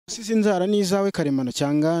Sisi inzara ni izawe karemano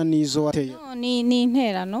cyangwa ni izo wateye? No, ni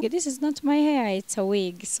interano. This is not my hair, it's a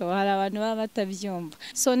wig. So hari abantu baba batabyumva.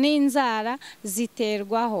 So ni inzara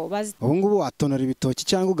ziterwaho. Ubu ngubu watonora ibitoki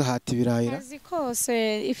cyangwa ugahata ibirayira? Kazi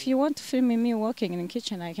kose, if you want to film me working in the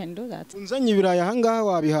kitchen, I can do that. Unzanye ibiraya ahangaha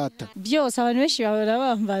wabihata? Byose abantu benshi bahora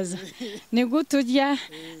bambaza. Ni gute urya?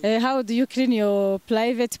 How do you clean your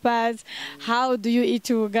private parts? How do you eat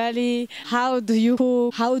ugali? How do you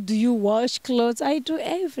cook? How do you wash clothes? I do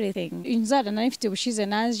everything. Inzara nari mfite ubushize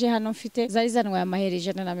naje hano mfite zari zanwaye amahera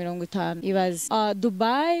 150 ibaze.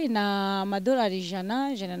 Dubai na amadolari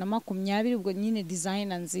 120 ubwo nyine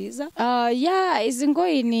designer nziza. Izi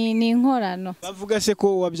ngoyi ni inkorano. Bavuga se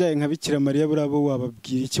ko wabyaye nka Bikiramariya burabo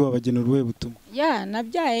wababwira iki wabagenera uruhe butumwa?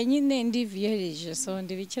 Nabyaye nyine ndi vierge, so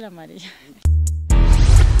ndi Bikiramariya.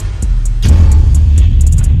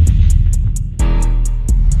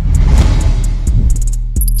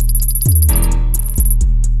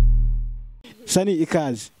 Sani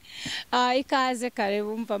ikaze. Ikaze kare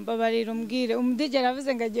bumva mbabarira umbwire umudije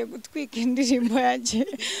aravuze ngo agiye gutwika indirimbo yanjye.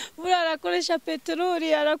 Buri arakoresha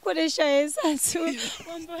peteroli, arakoresha esansi,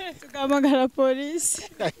 wambare tugamagara polisi.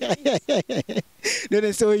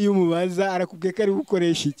 None se we yumubaza arakubwiye ko ari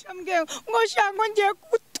gukoresha iki? Ambwiye ngo shango ngiye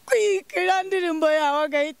gutwika indirimbo yawe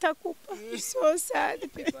agahita kupa. So sad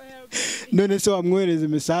people help. None se wamwohereza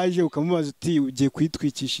message ukamubaza uti ugiye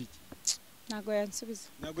kwitwikisha iki? Nago yansubiza.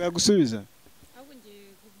 Nago yagusubiza?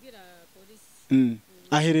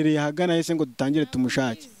 Aherereye hagana yese ngo dutangire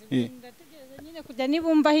tumushake. Ndategereza nyine kujya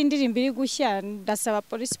nibumva indirimbo iri gushya ndasaba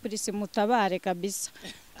polisi mutabare kabisa.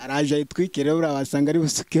 Araje ayitwikire ura wasanga ari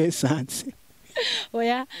busuke esanse.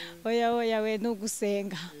 Oya we no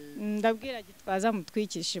gusenga. Ndabwira gitwaza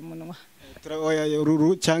mutwikisha umunwa.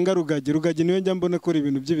 Cyangwa rugagi niwe njya mbona ko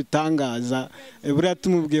ibintu by'ibitangaza buriya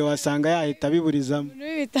tumubwiye wasanga yahita biburizamo.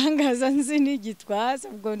 Ibitangaza nzi n'igitwaza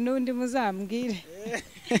ubwo nundi muzambwire.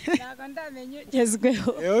 Ntago ndamenye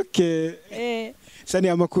ugezweho. Okay. Sani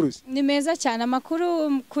amakuru? Ni meza cyane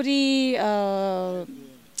amakuru kuri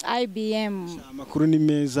IBM. Amakuru ni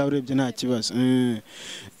meza urebye nta kibazo.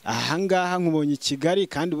 Ahangaha nkubonye Kigali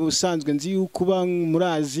kandi ubusanzwe nzi yuko uba muri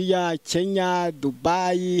Aziya, Kenya,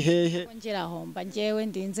 Dubai hehe. Ngera homba ngewe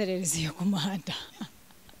ndi inzererezi yo ku muhanda.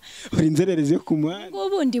 Uri inzererezi yo ku muhanda?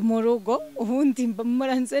 Ubundi mu rugo, ubundi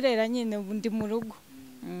muranzerera nyine ubundi mu rugo.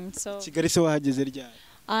 Kigali se wahageze ryari?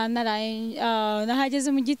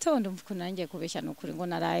 Nahageze mu gitondo mvuko nangiye kubeshya n'ukuri ngo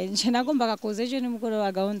naraye nje nagombaga kuza ejo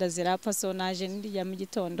nimugoroba gahunda zirapfa so naje ndijya mu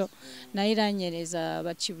gitondo nayiranyereza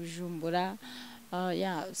baci Bujumbura.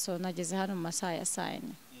 So nageze hano mu masaha ya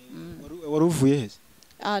cyane. Wari uvuye he?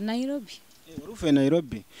 Nairobi. Wari uvuye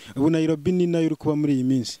Nairobi? Ubu Nairobi ni nayo uri kuba muri iyi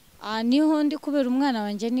minsi? Niho ndi kubera umwana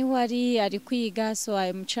wanjye niho ari kwiga, so I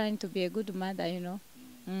am trying to be a good mother, you know.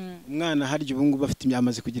 Umwana harya ubu ngubu afite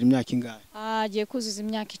amaze kugira imyaka ingahe? Agiye kuzuza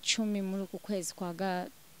imyaka 10 muri uku kwezi kwa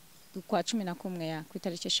 11 ya ku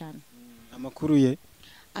itariki 5. Amakuru ye?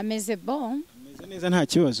 Ameze bon. Ameze neza nta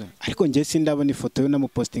kibazo. Ariko ngiye sindabona ifoto yo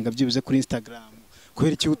namupostinga byibuze kuri Instagram.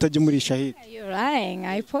 Kubera iki utajya muri shahidi? You're lying.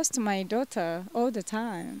 I post my daughter all the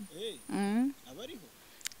time. Abariho?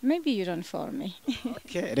 Maybe you don't follow me.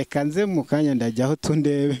 Okay, reka nze mu kanya ndajyaho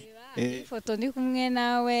tundebe. Ifoto ndi kumwe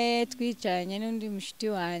nawe twicaranye n'undi mushuti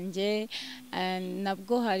wanjye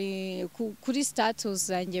nabwo hari kuri status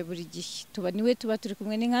zanjye buri gihe niwe tuba turi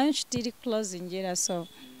kumwe ni nka inshuti iri close ngera so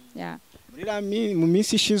yeah. Mu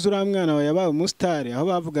minsi ishize uriya mwana wawe yabaye umusitari aho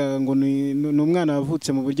bavugaga ngo ni umwana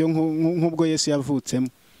wavutse mu buryo nk'ubwo Yesu yavutsemo.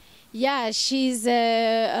 Yeah, she's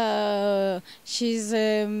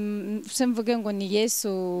semvuge ngo ni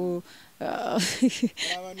Yesu.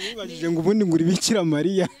 Abantu bibajije ngo ubundi nguri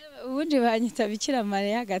Bikiramariya. Ubundi banyita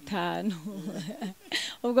Bikiramariya 5.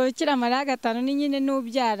 Ubwo Bikiramariya 5 ni nyine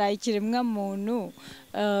n'ubyara ikiremwa muntu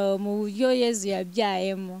mu buryo YEZU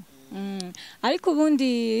yabyayemo. Ariko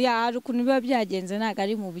ubundi hari ukuntu biba byagenze ntago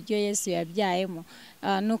ari mu buryo Yesu yabyayemo.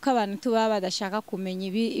 Nuko abantu tuba badashaka kumenya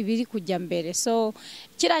ibiri kujya mbere. So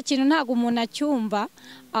kira kintu ntago umuntu acyumva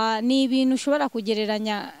ni ibintu ushobora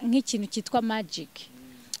kugereranya nk'ikintu cyitwa magic.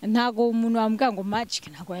 Ntago umuntu wambwa ngo magic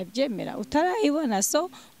ntago yabyemera utarayibona so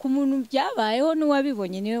ku muntu byabayeho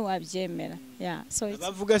n'uwabibonye niwe wabyemera. So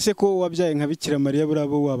bavuga se ko wabyaye nka Bikiramariya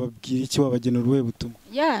burabo wababwira iki wabagenera uruhe butumwa?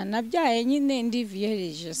 Nabyaye nyine ndi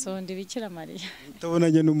vierge so ndi Bikiramariya.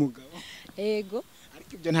 Utabonanye n'umugabo? Yego.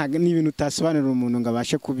 Ariko ibyo ntago ni ibintu utasobanurira umuntu ngo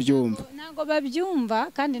abashe kubyumva. Ntago babyumva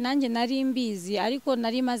kandi nanjye nari mbizi ariko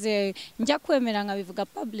nari maze njya kwemera nkabivuga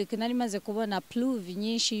public nari maze kubona proof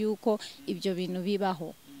nyinshi yuko ibyo bintu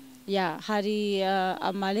bibaho. Hari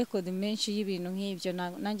amarecord menshi y'ibintu nk'ibyo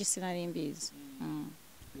nanjye sinari mbizi.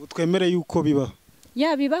 Utwemere yuko bibaho?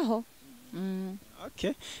 Bibaho.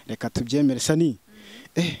 Okay, reka tubyemere sani.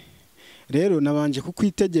 Rero nabanje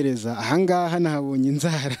kukwitegereza ahangaha nahabonye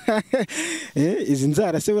inzara. Izi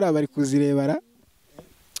nzara se buriya bari kuzirebara?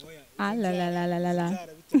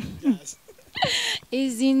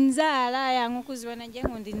 Izi nzara ya nkuko uzibona ngiye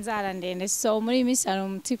nkunda inzara ndende, so muri iyi minsi hari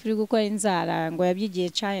umutipe uri gukora inzara ngo yabyigiye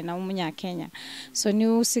cyane na w'umunyakenya, so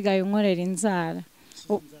niwe usigaye unkorera inzara.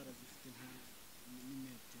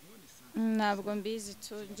 Ntabwo mbizi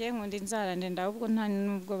tu, ngiye nkunda inzara ndende ahubwo nta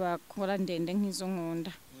nubwo bakora ndende nk'izo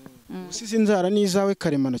nkunda. Usize inzara ni izawe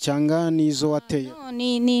karemano cyangwa ni izo wateye?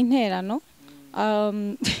 Ni interano.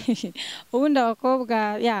 Ubundi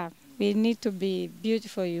abakobwa we need to be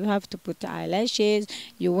beautiful. You have to put eyelashes,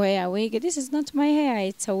 you wear a wig. This is not my hair,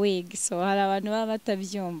 it's a wig. So hari abantu baba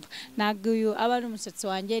batabyumva. Ntabwo uyu aba ari umusatsi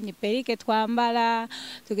wanjye, ni perike twambara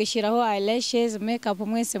tugashyiraho eyelashes, makeup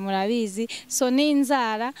mwese murabizi. So ni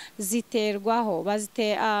inzara ziterwaho,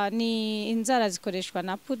 ni inzara zikoreshwa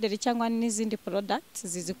na puderi cyangwa n'izindi products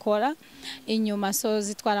zizikora inyuma, so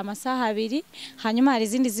zitwara amasaha 2. Hanyuma hari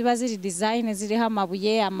izindi ziba ziri design ziriho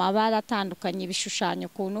amabuye, amabara atandukanye, ibishushanyo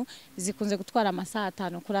kuntu zikunze gutwara amasaha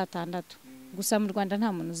 5 kuri 6. Gusa mu Rwanda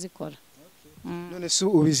nta muntu uzikora. None se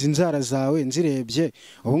ubizi inzara zawe nzirebye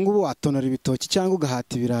ubu ngubu watonora ibitoki cyangwa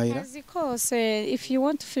ugahata ibirayira? Kose, if you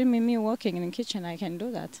want to film me working in the kitchen, I can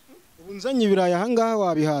do that. Ubu nzanye ibiraya ahangaha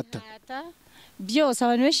wabihata? Byose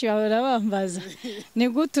abantu benshi bahora bambaza ni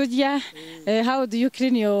gute urya, how do you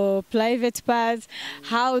clean your private parts,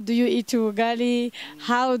 how do you eat ugali,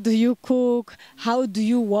 how do you cook, how do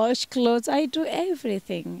you wash clothes? I do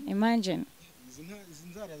everything, imagine.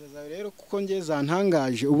 Inzara zawe rero kuko ngiye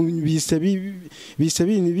zantangaje ubu bise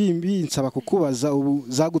binsaba kukubaza ubu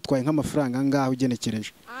zagutwaye nk'amafaranga angaha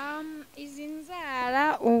ugenekereje? Izi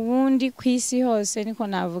nzara ubundi ku isi hose niko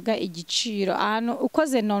navuga igiciro ahantu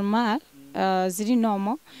ukoze normal ziri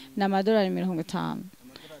nomo na amadolari 50.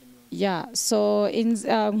 So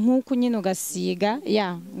nk'uko nyine ugasiga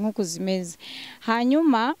nk'uko zimeze.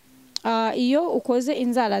 Hanyuma iyo ukoze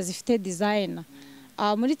inzara zifite design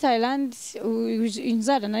muri Thailand,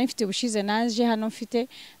 inzara nari mfite ubushize naje hano mfite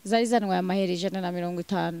zari zanwaye amahera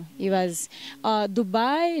 150 ibaze.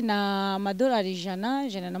 Dubai na amadolari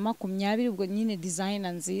 120 ubwo nyine design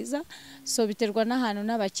nziza, so biterwa n'ahantu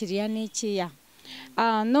n'abakiriya n'ikiya.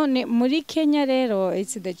 None muri Kenya rero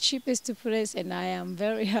it's the cheapest place and I am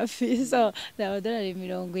very happy, so the amadolari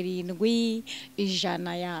 70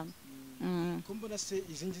 100 Kumbona se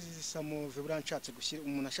izi ngizi zisa move buranshatse gushyira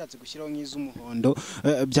umuntu ashatse gushyiraho nk'iz'umuhondo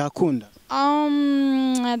byakunda?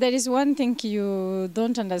 There is one thing you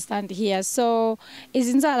don't understand here. So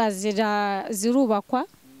izi nzara zirubakwa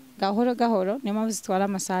gahoro gahoro, niyo mpamvu zitwara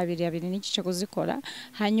amasaha 2 n'igice kuzikora,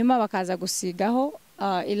 hanyuma bakaza gusigaho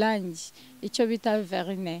irangi icyo bita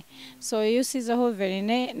verine. So iyo usizeho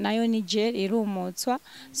verine nayo ni gel irumutswa,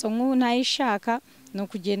 so nk'ubu ntayishaka no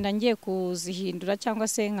kugenda ngiye kuzihindura cyangwa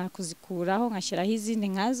se nkakuzikuraho nkashyiraho izindi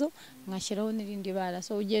nkazo nkashyiraho n'irindi bara,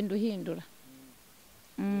 so ugenda uhindura.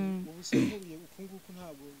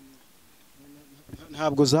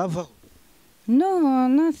 Ntabwo zavaho? No,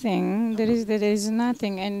 nothing. There is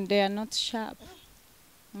nothing and they are not sharp.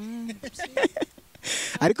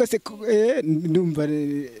 Ariko se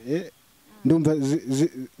ndumva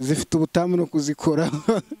zifite ubutamu no kuzikora.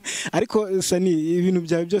 Ariko sani ibintu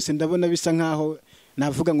byawe byose ndabona bisa nkaho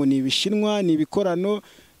navuga ngo ni ibishinwa, ni ibikorano,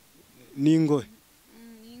 ni ingohe.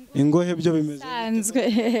 Ingohe byo bimeze sanzwe.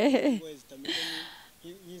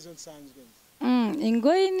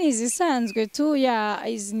 Ingohe ni izisanzwe tu,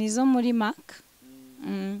 izi nizo muri Mac.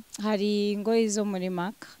 Hari ingohe zo muri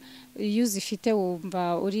Mac iyo uzifite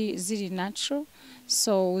wumva uri ziri natural,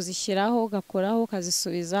 so uzishyiraho ugakoraho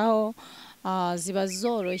ukazisubizaho, ziba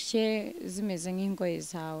zoroshye zimeze nk'ingohe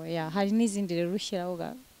zawe. Hari n'izindi rero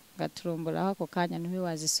ushyiraho gaturumburaho ako kanya niho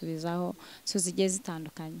wazisubizaho, so zigiye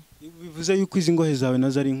zitandukanye. Bivuze yuko izi ngohe zawe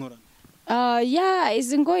nazo ari inkorano?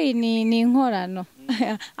 Izi ngohe ni inkorano.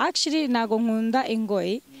 Actually nago nkunda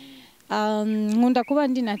ingohe, nkunda kuba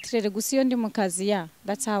ndi naturere, gusa iyo ndi mu kazi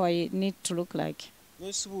that's how I need to look like.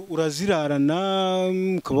 Wese urazirarana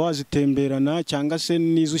ukaba wazitemberana cyangwa se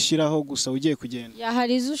nizo ushyiraho gusa ugiye kugenda?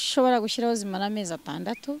 Hari izo ushobora gushyiraho zimara amezi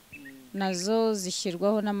 6, nazo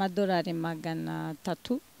zishyirwaho n'amadolari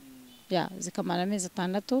 300. Zikamara amezi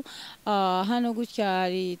 6. Hano gutya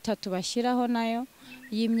hari 3 bashyiraho nayo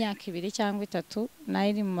y'imyaka 2 cyangwa 3, nayo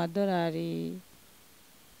iri mu amadolari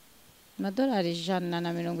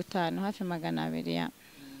 150 hafi 200.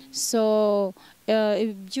 So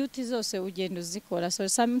beauty zose ugenda uzikora, so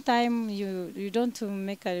sometimes you don't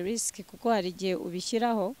make a risk kuko hari igihe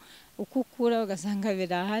ubishyiraho uko ukura ugasanga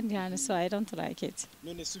biri ahandi hantu, so I don't like it.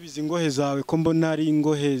 none subiza ingohe zawe ko mbona ari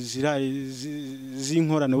ingohe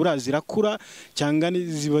z'inkorano buriya zirakura cyangwa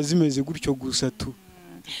ziba zimeze gutyo gusa tu?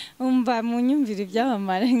 Umva mu nyumvire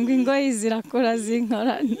ibyamamare ngo ingohe zirakura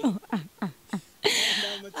z'inkorano.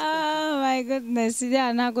 Oh my goodness,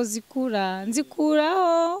 ntago zikura,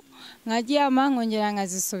 nzikuraho nkaryama nkongera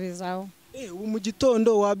nkazisubizaho. Ubu mu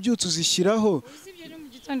gitondo wabyutse uzishyiraho? Usibye no mu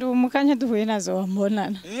gitondo mu kanya duhuye nazo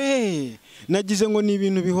wambonana. Nagize ngo ni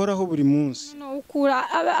ibintu bihoraho buri munsi. Ukura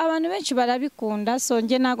abantu benshi barabikunda, so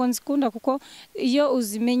nge ntago nzikunda kuko iyo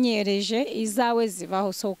uzimenyereje izawe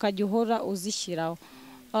zivaho, so ukajya uhora uzishyiraho.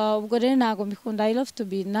 Ubwo rero ntago mbikunda. I love to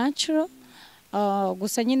be natural.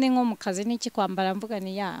 Gusa nyine nko mu kazi n'iki kwambara mvuga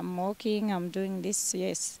ni I'm working, I'm doing this,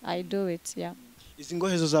 yes I do it, yeah. Izi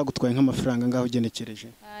ngohe zo zagutwaye nk'amafaranga ngaho ugenekereje?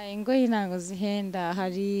 Ingohe ntago zihenda,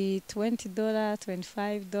 hari $20,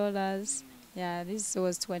 $25. Yeah, this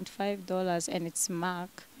was $25 and it's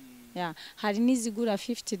mark. Yeah, hari nizigura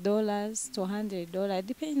 $50 to $100, it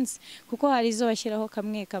depends. Kuko hari izo bashyiraho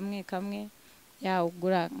kamwe. Ya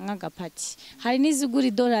ugura nk'agapaki. Hari nizigura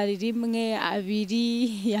 $1,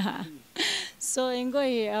 $2, yeah. So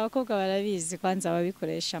ingohe abakobwa barabizi kwanza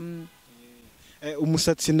babikoresha.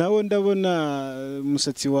 Umusatsi nawo ndabona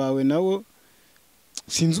umusatsi wawe nawo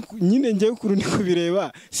sinzi nyine ngiye ukuru ni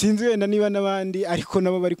kubireba, sinzi wenda niba nabandi ariko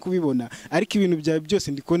nabo bari kubibona, ariko ibintu byawe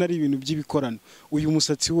byose ndikubona ari ibintu by'ibikorano. Uyu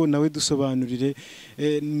musatsi wo nawe dusobanurire,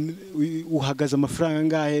 uhagaze amafaranga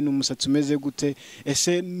ngahe, n'umusatsi umeze gute,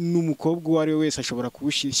 ese n'umukobwa uwo ari we wese ashobora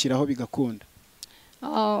kuwushyiraho bigakunda?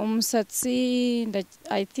 Umusatsi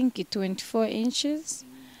I think 24 inches.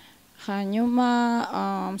 Hanyuma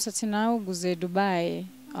umusatsi nawe uguze Dubai.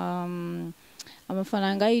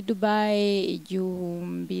 Amafaranga y'i Dubai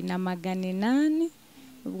 $1,800,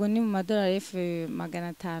 ubwo ni mu madolari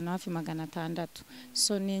 $500, hafi $600.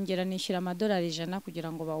 So ningera nishyura amadolari $100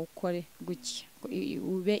 kugira ngo bawukore gutya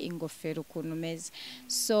ube ingofero ukuntu umeze.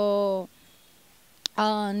 So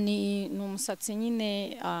ni umusatsi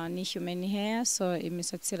nyine ni human hair, so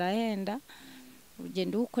imisatsi irahenda.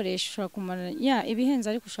 Ugenda ukoresha kumara ibihenze,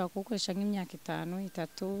 ariko ushaka kuwukoresha nk'imyaka 5,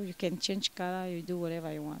 3. You can change color, you do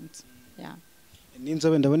whatever you want. Yeah.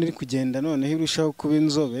 N'inzobe ndabona iri kugenda noneho irushaho kuba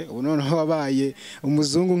inzobe, ubu noneho wabaye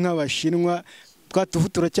umuzungu nk'abashinwa. Twatuvu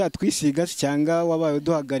turacyatwisiga cyangwa wabaye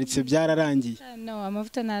uduhagaritse byararangiye? No,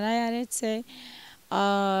 amavuta narayaretse.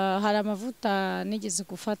 Hari amavuta nigeze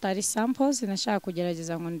gufata ari samples nashaka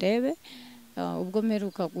kugerageza ngo ndebe. Ubwo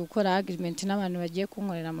meruka gukora agreement n'abantu bagiye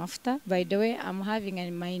kunkorera amavuta. By the way, I'm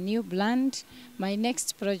having my new brand, my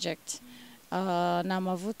next project. Na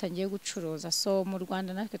amavuta ngiye gucuruza. So mu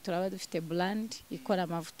Rwanda natwe turaba dufite brand ikora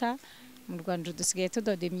amavuta. Mu Rwanda dusigaye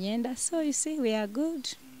tudoda imyenda. So you see we are good.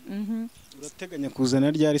 Urateganya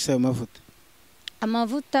kuzana ryari se amavuta?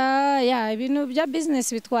 Amavuta ibintu bya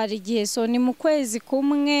business bitwara igihe, so ni mu kwezi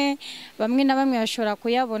kumwe. Bamwe na bamwe bashobora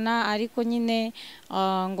kuyabona, ariko nyine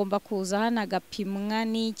ngomba kuza hano agapimwa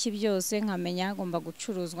n'iki byose nkamenya ngomba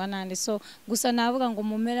gucuruzwa nande. So gusa navuga ngo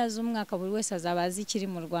mu mpera z'umwaka buri wese azabazi ikiri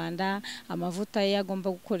mu Rwanda, amavuta ye agomba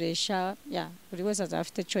gukoresha. Buri wese azaba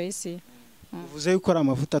afite choice. Uvuze yuko ari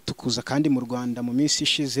amavuta atukuza, kandi mu Rwanda mu minsi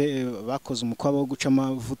ishize bakoze umukwabo wo guca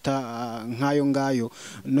amavuta nk'ayo ngayo.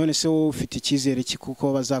 None se wowe ufite icyizere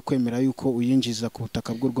kuko bazakwemera yuko uyinjiza ku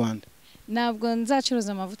butaka bw'u Rwanda? Ntabwo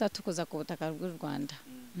nzacuruza amavuta atukuza ku butaka bw'u Rwanda,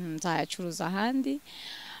 nzayacuruza ahandi.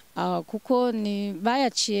 Kuko ni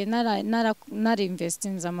bayaciye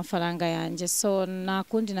narinvestinze amafaranga yanjye, so nta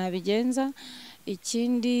kundi nabigenza.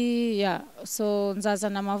 Ikindi so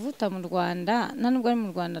nzazana amavuta mu Rwanda, nubwo ari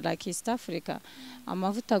mu Rwanda like East Africa.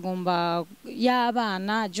 Amavuta agomba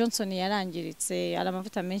y'abana Johnson yarangiritse, ari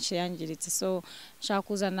amavuta menshi yangiritse, so nshaka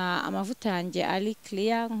kuzana amavuta yanjye ari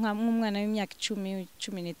clear nk'umwana w'imyaka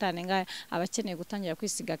 10-15 ngaya abakeneye gutangira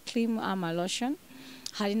kwisiga cream ama lotion.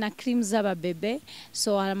 Hari na cream z'ababebe,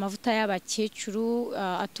 so hari amavuta y'abakecuru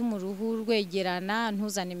atuma uruhu rwegerana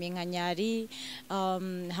ntuzane iminkanyari.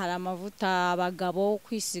 Hari amavuta abagabo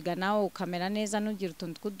kwisiga nawe ukamera neza nugira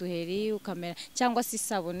utuntu tw'uduheri ukamera, cyangwa se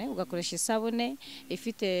isabune ugakoresha isabune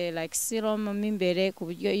ifite like serum mo imbere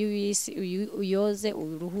ku buryo uyoze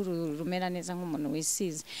uruhu rumera neza nk'umuntu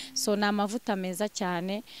wisize. So na amavuta meza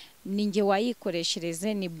cyane, ninjye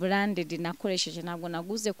wayikoreshereze, ni branded nakoresheje, ntabwo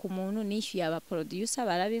naguze ku muntu, nishyuye aba producer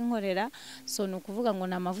barabinkorera. So nukuvuga ngo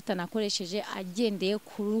na amavuta nakoresheje agendeye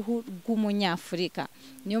ku ruhu rw'umunyafurika.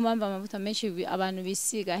 Niyo mpamvu amavuta menshi abantu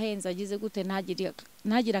bisiga ahenze agize gute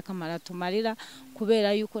ntagira akamaro tumarira,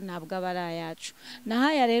 kubera yuko ntabwo aba ari ayacu.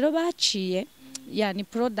 Nahaya rero baciye ni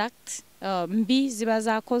product mbi ziba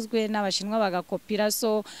zakozwe n'abashinwa bagakopira,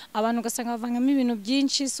 so abantu ugasanga bavangamo ibintu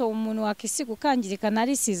byinshi, so umuntu wakisiga ukangirika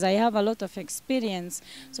narisize. I have a lot of experience,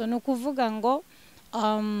 so ni ukuvuga ngo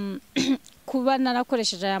kuba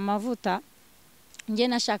narakoresheje aya mavuta njye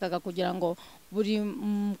nashakaga kugira ngo buri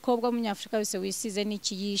mukobwa w'umunyafrika wese wisize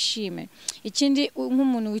n'iki yishime. Ikindi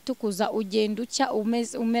nk'umuntu witukuza ugenda ucya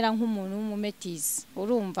umera nk'umuntu w'umumetizi,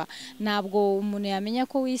 urumva ntabwo umuntu yamenya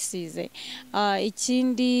ko wisize.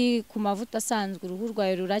 Ikindi ku mavuta asanzwe uruhu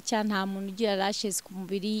rwawe ruracya, nta muntu ugira rashes ku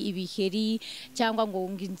mubiri, ibiheri cyangwa ngo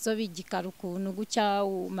inzobe igikara ukuntu gucya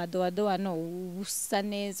madowadowa, no, ubusa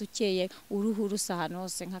neza ukeye, uruhu rusa ahantu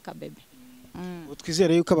hose nk'akabebe.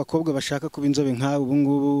 Twizere yuko abakobwa bashaka kuba inzobe nkawe ubu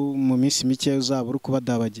ngubu mu minsi mike uzaba uri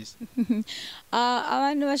kubadabagiza.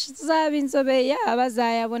 Abantu bashizaba inzobe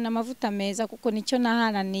bazayabona amavuta meza kuko nicyo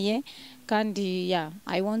naharaniye, kandi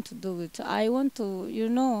I want to do it. I want to,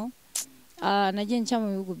 nagiye nca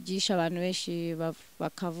mu bihugu byinshi abantu benshi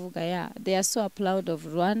bakavuga they are so proud of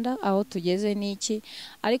Rwanda, aho tugeze n'iki,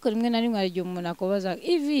 ariko rimwe na rimwe hari umuntu akobaza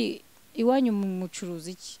ivi iwanyu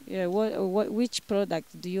mucuruza iki, which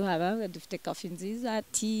product do you have? Dufite kafe nziza,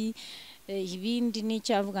 tea, ibindi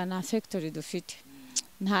n'icyo avuga na factory dufite.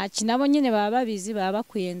 Nta kinabo nyine baba babizi, baba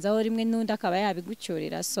bakwiyenzaho rimwe n'undi akaba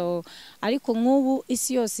yabigucyorera. So ariko nk'ubu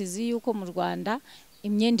isi yose izi yuko mu Rwanda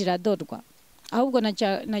imyenda iradodwa, ahubwo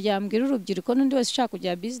najyambwira urubyiruko n'undi wese ushaka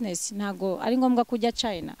kujya business ntago ari ngombwa kujya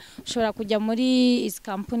China. Ushobora kujya muri izi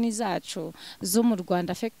company zacu zo mu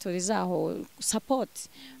Rwanda, factory zaho, support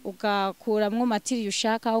ugakuramwo material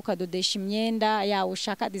ushaka, ukadodesha imyenda yawe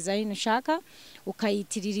ushaka, design ushaka,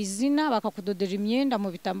 ukayitirira izina bakakudodera imyenda mu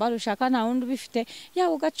bitambaro ushaka, nta wundi ubifite,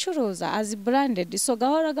 yawe ugacuruza as branded. So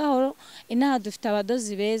gahoro gahoro inaha dufite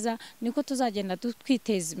abadozi beza, niko tuzagenda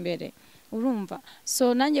twiteza imbere, urumva.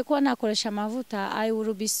 So nanjye kuba nakoresha amavuta, I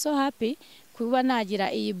will be so happy kuba nagira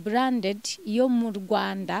iyi branded yo mu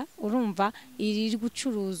Rwanda, urumva, iri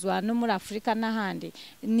gucuruzwa no muri Afrika n'ahandi.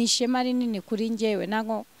 Ni ishema rinini kuri njyewe.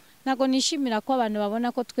 Nago nishimira ko abantu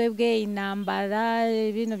babona ko twebwe intambara,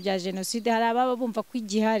 ibintu bya genocide hari ababa bumva ko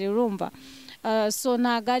igihari, urumva. So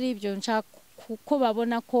ntago ari ibyo nshaka, kuko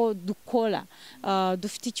babona ko dukora,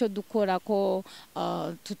 dufite icyo dukora, ko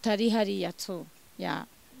tutari hariya tu,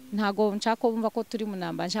 ntago nshaka bumva ko turi mu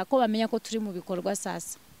ntambara, nshaka ko bamenya ko turi mu bikorwa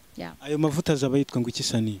sasa. Ayo mavuta azaba yitwa ngo iki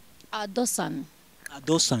sani?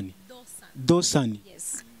 Dosani.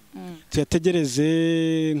 Yes.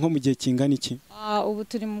 Tuyategereze nko mu gihe kingana iki? Ubu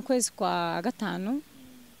turi mu kwezi kwa gatanu,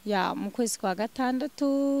 mu kwezi kwa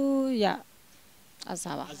gatandatu,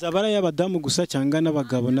 azaba ari ay'abadamu gusa cyangwa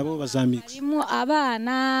n'abagabo nabo bazamika? Harimo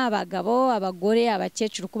abana, abagabo, abagore,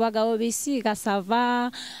 abakecuru. Ku bagabo bisiga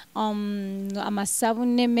sava,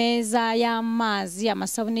 amasabune meza y'amazi,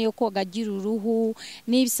 amasabune yo koga agira uruhu,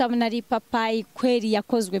 n'ibisabune ari ipapayi, kweri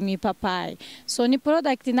yakozwe mu ipapayi. So ni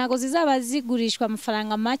product ntago zizaba zigurishwa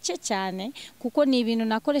amafaranga make cyane, kuko ni ibintu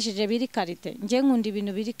nakoresheje biri karite. Nje nkunda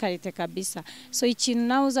ibintu biri karite kabisa. So ikintu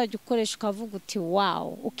nawe uzajya ukoresha ukavuga uti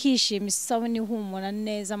wow, ukishima, isabune humura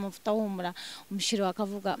neza, amavuta humura, umushiro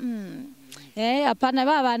wakavuga apana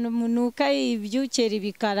abantu munuka ibyukera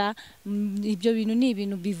ibikara, ibyo bintu ni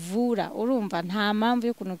ibintu bivura, urumva, nta mpamvu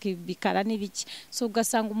yo kunuka ibikara n'ibiki. So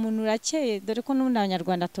ugasanga umuntu urakeye, dore ko n'ubundi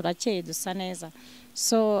abanyarwanda turakeye dusa neza.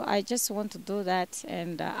 So I just want to do that,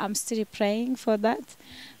 and I'm still praying for that.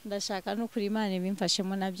 Ndashaka no kuri Imana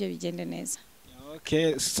ibimfashemo nabyo bigende neza.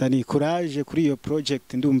 Okay, sani courage kuri iyo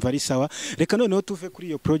project, ndumva ari sawa. Reka noneho tuve kuri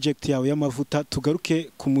iyo project yawe y'amavuta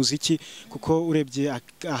tugaruke ku muziki, kuko urebye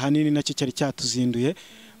ahanini nacyo cyari cyatuzinduye.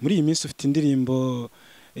 Muri iyi minsi ufite indirimbo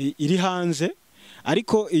iri hanze,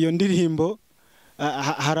 ariko iyo ndirimbo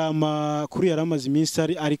hari amakuru yaramaze iminsi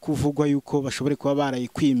ari kuvugwa yuko bashobore kuba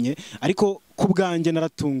barayikwimye, ariko ku bwanjye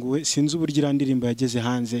naratunguwe, sinzi uburyo iriya ndirimbo yageze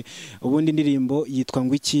hanze. Ubundi indirimbo yitwa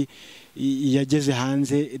ngo iki, yageze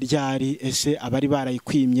hanze ryari, ese abari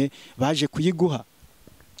barayikwimye baje kuyiguha?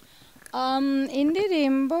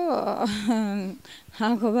 Indirimbo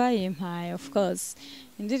ntabwo bayimpaye, of course.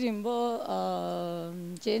 Indirimbo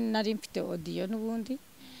nje nari mfite audio n'ubundi,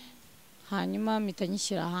 hanyuma mpita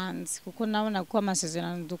nyishyira hanze kuko nabona ko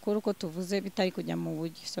amasezerano dukora uko tuvuze bitari kujya mu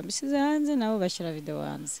buryo. So mbisize hanze, nabo bashyira video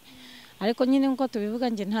hanze. Ariko nyine nko tubivuga,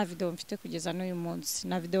 nje nta video mfite kugeza n'uyu munsi.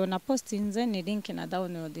 Na video na postinze ni link na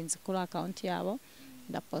downloadinze kuri account yabo,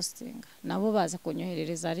 nda postinga. Nabo baza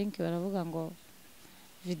kunyoherereza link, baravuga ngo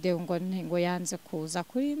video ngo yanze kuza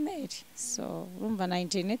kuri email. So urumva na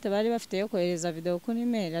internet bari bafite yo kohereza video kuri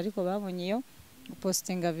email, ariko babonye yo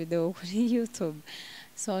postinga video kuri YouTube.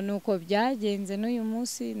 So nuko byagenze n'uyu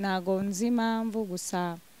munsi, ntago nzi impamvu,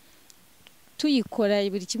 gusa tuyikora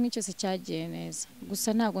buri kimwe cyose cyagiye neza,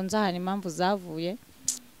 gusa ntago nzahana impamvu zavuye.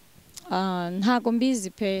 ntago mbizi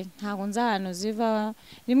pe, ntago nzi ahantu ziva.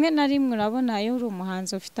 Rimwe na rimwe urabona iyo uri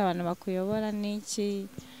umuhanzi ufite abantu bakuyobora n'iki,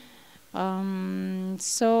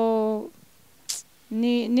 so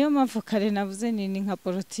niyo mpamvu kare navuze ni nka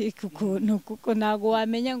politiki ukuntu, kuko ntago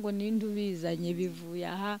wamenya ngo ninde ubizanye bivuye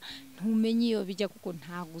aha, ntumenye iyo bijya kuko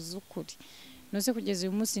ntago uzi ukuri. Nose kugeza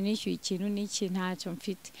uyu munsi nishyuye ikintu n'iki ntacyo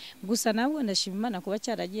mfite, gusa nabwo ndashima Imana kuba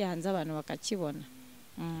cyaragiye hanze abantu bakakibona.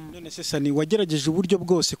 None se Sani, wagerageje uburyo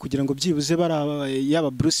bwose kugira ngo byibuze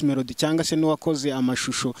yaba Bruce Melody cyangwa se n'uwakoze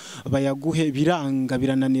amashusho bayaguhe, biranga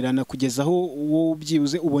birananirana kugeza aho wowe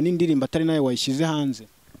byibuze ubona indirimbo atari nayo wayishyize hanze?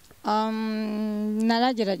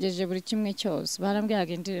 Naragerageje buri kimwe cyose,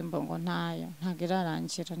 barambwiraga indirimbo ngo ntago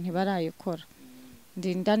irarangira, ntibarayikora.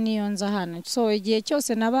 Ndinda niyo nza hano, so igihe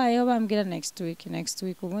cyose nabayeho bambwira next week,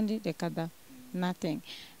 ubundi reka da nothing,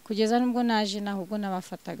 kugeza nubwo naje ahubwo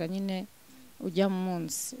nabafataga nyine ujya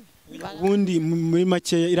munsi. Ubundi muri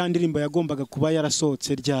make iriya ndirimbo yagombaga kuba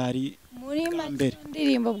yarasohotse ryari? Muri make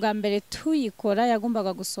indirimbo bwa mbere tuyikora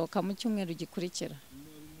yagombaga gusohoka mu cyumweru gikurikira.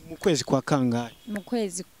 Mu kwezi kwa kangahe? Mu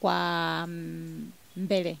kwezi kwa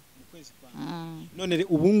mbere. None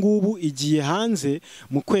ubu ngubu igiye hanze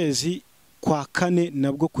mu kwezi kwa kane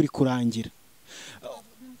nabwo kuri kurangira.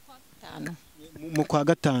 Mu kwa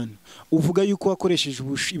gatanu uvuga yuko wakoresheje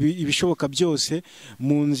ibishoboka byose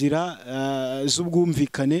mu nzira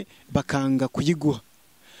z'ubwumvikane bakanga kuyiguha.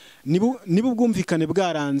 Niba ubwumvikane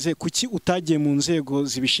bwaranze, kuki utagiye mu nzego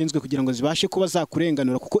zibishinzwe kugira ngo zibashe kuba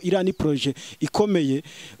zakurenganura, kuko iriya ni projet ikomeye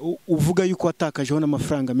uvuga yuko watakajeho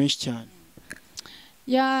n'amafaranga menshi cyane?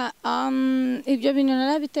 Ibyo bintu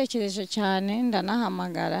narabitekereje cyane,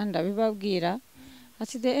 ndanahamagara ndabibabwira. At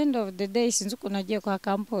the end of the day sinzi ukuntu nagiye kwa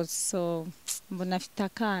campus, so mbona afite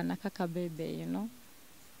akana k'akabebe, you know,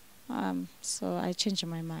 so I changed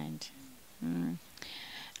my mind,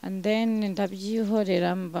 and then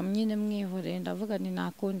ndabyihorera, mba nyine mwihoreye, ndavuga ni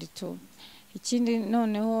nakundi tu. Ikindi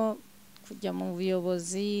noneho kujya mu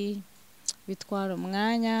buyobozi bitwara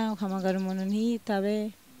umwanya, uhamagara umuntu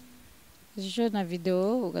ntiyitabe, ejo na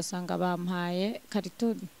video ugasanga bampaye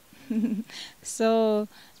karito. So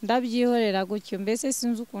ndabyihorera gutyo, mbese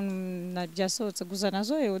sinzi ukuntu byasohotse, gusa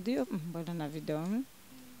nazoye audio mbona na video,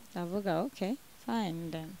 ndavuga okay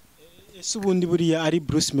fine then. Ese ubundi buriya ari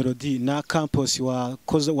Bruce Melody na campus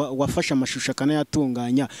wafashe amashusho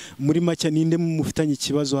akanayatunganya, muri make ninde mufitanye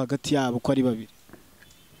ikibazo hagati yabo ko ari babiri?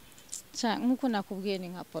 Nkuko nakubwiye ni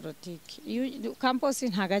nka politiki, campus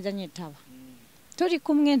ntagajya nyitaba, turi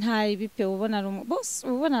kumwe nta ibipe, ubona ari boss,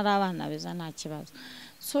 ubona ari abana beza nta kibazo.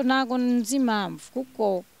 So nago nzi impamvu,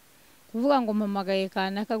 kuko kuvuga ngo mpamagaye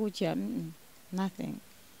kanaka gutya nothing.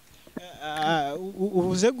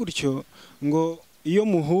 Uvuze gutyo ngo iyo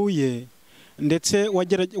muhuye ndetse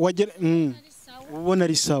ubona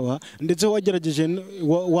ari sawa, ndetse wagerageje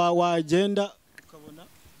wagenda ukabona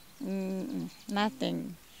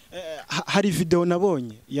nothing. Hari video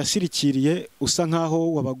nabonye yasirikiriye usa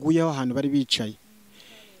nkaho wabaguyeho ahantu bari bicaye.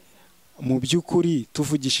 Mu by'ukuri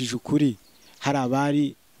tuvugishije ukuri, hari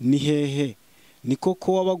abari ni hehe? Ni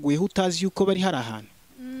koko wabaguyeho utazi yuko bari hari ahantu?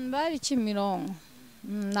 Bari Kimironko,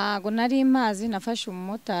 ntago nari mazi, nafashe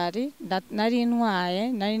umumotari, nari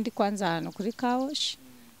ntwaye, nari ndi kwanza ahantu kuri Kawoshi,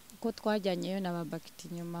 uko twajyanyeyo na babakiti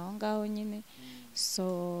nyuma aho ngaho nyine.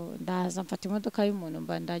 So ndaza mfata imodoka y'umuntu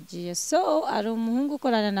mba ndagiye, so ari umuhungu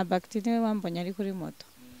ukorana na bakiti niwe wambonye ari kuri moto,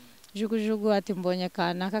 jugujugu ati mbonye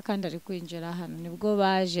kanaka kandi ari kwinjira hano. Nibwo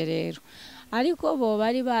baje rero, ariko bo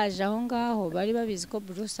bari baje aho ngaho, bari babizi ko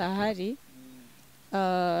Bruce ahari.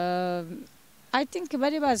 I think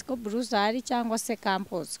bari bazi ko Bruce ahari cyangwa se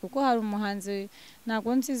campus, kuko hari umuhanzi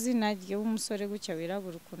ntabwo nzi izina rye w'umusore gutya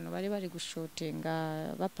wirabura ukuntu bari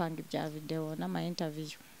gushutinga bapanga ibya video n'ama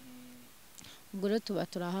interview. Ubwo rero tuba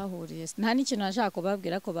turahahuriye, nta n'ikintu nashaka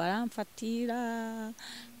kubabwira ko baramfatira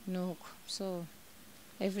nuko, so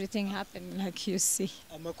everything happened like you see.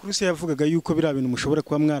 Amakuru se yavugaga yuko biriya bintu mushobora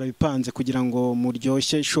kuba mwarabipanze kugira ngo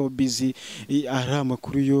muryoshye showbiz, ari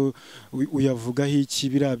amakuru yo uyavugaho iki?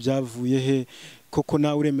 Biriya byavuye he? Koko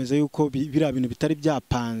nawe uremeza yuko biriya bintu bitari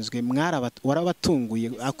byapanzwe,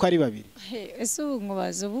 warabatunguye ako ari babiri? Ese ubu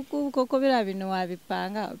nkubaza ubu koko biriya bintu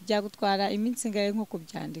wabipanga byagutwara iminsi ngahe nko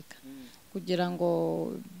kubyandika kugira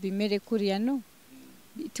ngo bimere kuriya? No,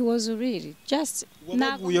 it was really just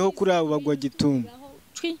naguyeho kuri abo bagwa gituma.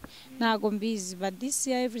 Ntago mbizi, but this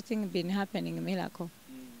year everything been happening miracle.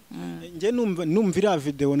 Nge numvira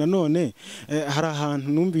video nanone hari ahantu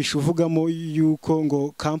numvisha uvugamo yuko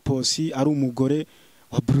ngo campus ari umugore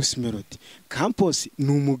wa Bruce Melody. Campus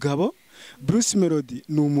ni umugabo, Bruce Melody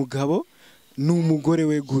ni umugabo, ni umugore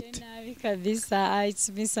we gute? Nabi kabisa, it's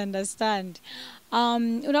misunderstand.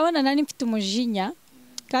 Urabona nani mfite umujinya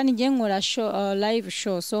kandi ngiye nkora live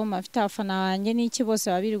show, so mafite abafana banjye n'iki bose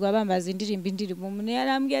babirirwa bambaza indirimbo umuntu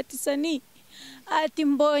yarambwiye ati Sani, ati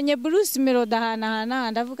mbonye Bruce Melody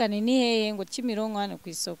ahanahana, ndavuga ni hehe, ngo Kimironko hano ku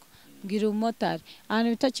isoko, mbwira umumotari ahantu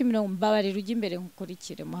bita Kimironko, mbabarira ujye imbere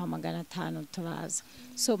nkukurikire, muha 500 turaza.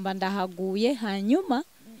 So mba ndahaguye, hanyuma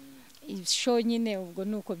show nyine ubwo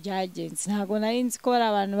nuko byagenze, ntago nari nzi ko bari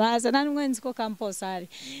abantu baza, nta n'umwe nzi ko campus ari,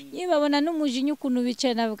 nyibabona n'umujinya ukuntu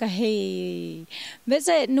bicaye, navuga hey,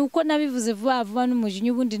 mbese nuko nabivuze vuba vuba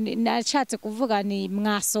n'umujinya, ubundi nashatse kuvuga ni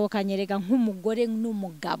mwasohokanye rega nk'umugore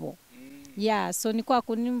n'umugabo. Yeah, so ni kwa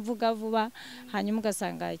kundi mvuga vuba, hanyuma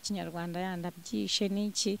ugasanga ikinyarwanda yandabyishe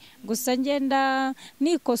n'iki, gusa ngenda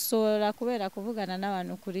nikosora kubera kuvugana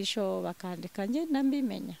n'abantu kuri show bakandika, ngenda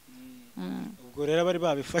mbimenya. Ubwo rero bari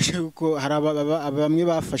babifashe yuko hari bamwe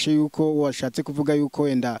bafashe yuko washatse kuvuga yuko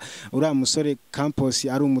wenda uriya musore campus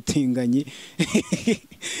ari umutinganyi.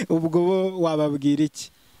 Ubwo wababwira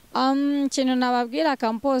iki? Kintu nababwira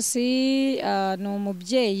campus ni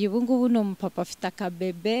umubyeyi, ubu ngubu ni umupapa afite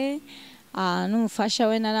akabebe, n'umufasha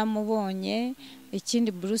we naramubonye.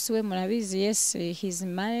 Ikindi Bruce we murabizi, yes, he's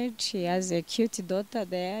married, he has a cute daughter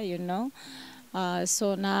there, you know.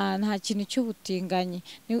 So nta kintu cy'ubutinganyi,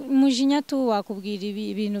 umujinya tu wakubwira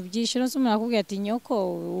ibintu byinshi, no sumura kubwira ati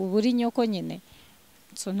nyoko uburi nyoko nyine.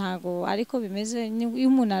 So ntago ariko bimeze, iyo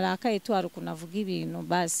umuntu arakaye tu arukuntu avuga ibintu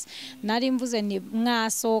basi. Nari mvuze ni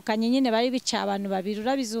mwasohokanye nyine, bari bica abantu babiri,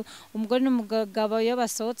 urabizu umugore n'umugabo iyo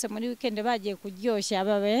basohotse muri weekend bagiye kuryoshya,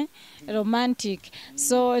 ababe romantic.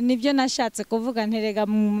 So nibyo nashatse kuvuga, nterega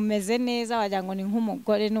mumeze neza, wagira ngo ni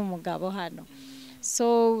nk'umugore n'umugabo hano.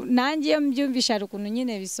 So nanjye mbyumvisha ukuntu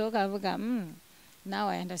nyine bisohoka, avuga now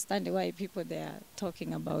I understand why people they are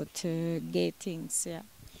talking about gay things. Yeah.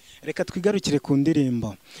 Reka twigarukire ku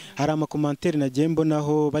ndirimbo. Hari amakomantere nagiye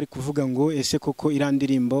mbonaho bari kuvuga ngo ese koko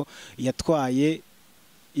irandirimbo yatwaye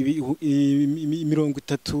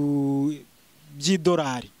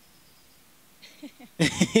 $30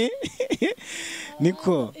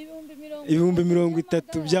 niko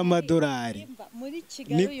 $30 by'amadolari. Muri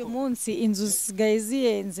Kigali uyu munsi inzu zigaye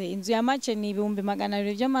ziyenze, inzu ya make ni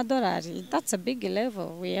 $200 by'amadolari. That's a big level.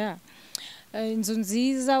 We are inzu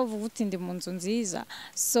nziza, uvuga ndi mu nzu nziza.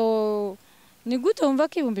 So ni gute wumva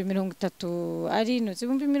ko $30 ari ino?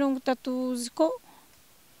 $30 ziko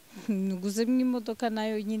nguze imodoka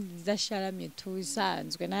nayo nyine idasharamye tu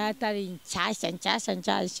isanzwe, nayo atari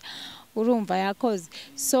nshyashya urumva yakoze.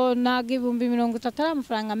 So ntabwo $30 ari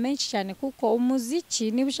amafaranga menshi cyane, kuko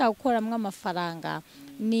umuziki niba ushaka gukoramo amafaranga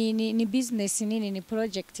ni business nini, ni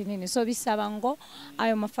project nini. So bisaba ngo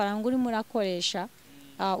ayo mafaranga urimo urakoresha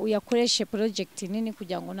uyakoreshe project nini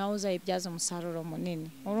kugira ngo nawe uzayibyaza umusaruro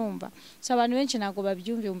munini, urumva. So abantu benshi ntabwo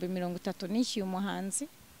babyumva $30 nishyuye umuhanzi,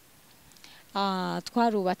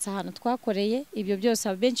 twarubatse ahantu twakoreye ibyo byose,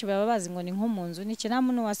 abenshi baba bazi ngo ni nko mu nzu, n'iki nta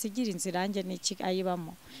muntu wasigira inzirange n'iki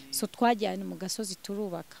ayibamo. So twajyanye mu gasozi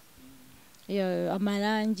turubaka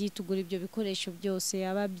amarangi, tugura ibyo bikoresho byose,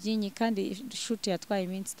 ababyinnyi, kandi shoot yatwaye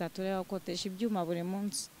iminsi 3, rero kotesha ibyuma buri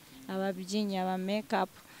munsi, ababyinnyi, aba makeup,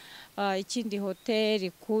 ikindi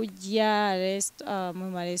hoteli, kujya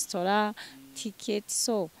mu maresitora, ticket.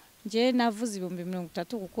 So nje navuze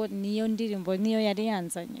 $30 kuko niyo ndirimbo niyo yari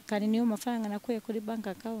yanzanye, kandi niyo mafaranga nakuye kuri bank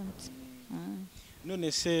account.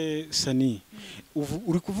 None se Sani,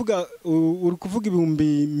 uri kuvuga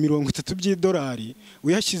 $30 by'idolari,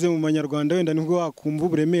 uyashyize mu manyarwanda wenda nibwo wakumva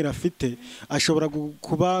uburemere afite, ashobora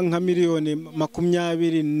kuba nka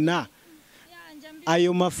 $20 na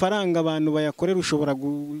ayo mafaranga abantu bayakorera, ushobora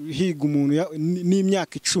guhiga umuntu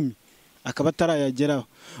n'imyaka 10 akaba atarayageraho.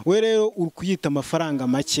 We rero uri kuyita amafaranga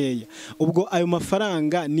makeya. Ubwo ayo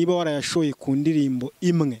mafaranga niba warayashoye ku ndirimbo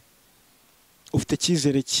imwe, ufite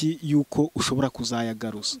cyizere ki yuko ushobora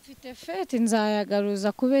kuzayagaruza? Mfite fete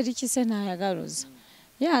nzayagaruza. Kubera iki se ntayagaruza?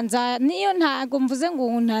 Niyo ntago mvuze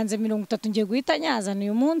ngo ntanze $30 ngiye guhita nyazana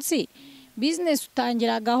uyu munsi. Business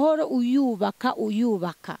utangira gahoro, uyubaka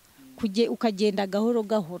ukagenda gahoro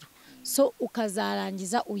gahoro, so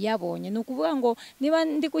ukazarangiza uyabonye. Nukuvuga ngo niba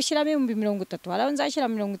ndi gushyiramo $30, haraho nzashyira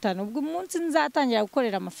 50, ubwo umunsi nzatangira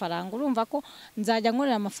gukorera amafaranga, urumva ko nzajya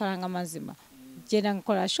nkorera amafaranga mazima. Genda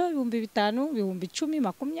nkora show $5,000, $10,000,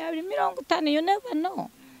 $20,000, $50, you never know,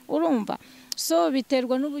 urumva. So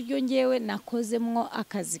biterwa n'uburyo ngewe nakozemwo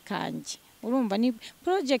akazi kanjye, urumva. Ni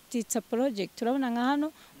project, it's a project. Urabona nka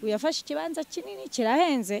hano uyafashe ikibanza kinini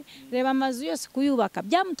kirahenze, reba amazu yose kuyubaka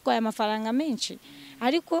byamutwaye amafaranga menshi,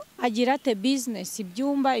 ariko agira ate business,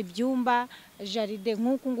 ibyumba jaride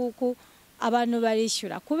nk'uku nguku abantu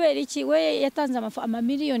barishyura. Kubera iki? We yatanze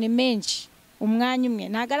 $1,000,000 menshi, umwanya umwe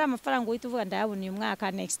ntago ari amafaranga uhita uvuga ndayabona uyu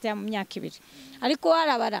mwaka next year mu myaka 2 ariko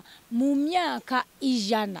warabara mu myaka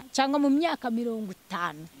 100 cyangwa mu myaka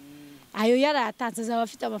 50 ayo yaratanze zaba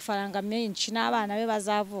afite amafaranga menshi n'abana be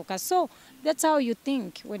bazavuka. So that's how you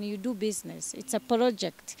think when you do business. It's a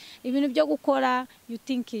project. Ibintu byo gukora you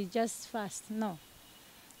think it just fast. No.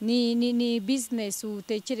 Ni business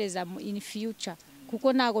utekereza in future.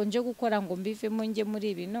 Kuko nago nje gukora ngo mbivemo nje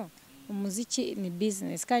muri ibi no. Umuziki ni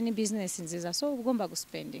business kandi ni business nziza so ugomba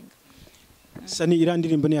guspending. Sani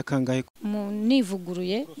irandirimbo ni yakangaye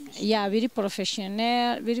nivuguruye ya biri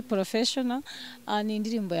professional ni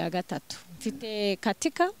indirimbo ya gatatu mfite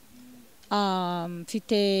katika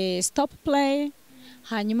mfite stop play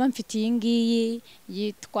hanyuma mfite iyi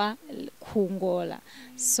yitwa kungora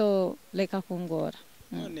so leka kungora.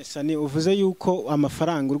 None Sani uvuze yuko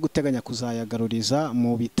amafaranga uri guteganya kuzayagaruriza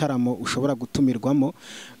mu bitaramo ushobora gutumirwamo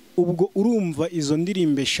ubwo urumva izo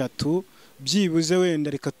ndirimbo 3 byibuze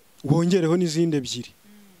wenda reka wongereho n'izindi 2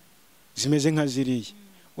 zimeze nka ziriye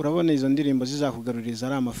urabona izo ndirimbo zizakugaruriza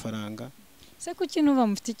ari amafaranga se kuki nuva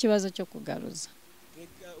mufite ikibazo cyo kugaruza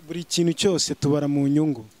buri kintu cyose tubara mu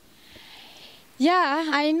nyungu. Yeah,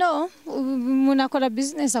 I know umuntu akora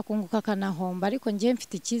business akunguka kanahomba ariko ngiye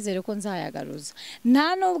mfite icyizere ko nzayagaruza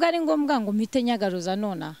nta nubwo ari ngombwa ngo mpite nyagaruza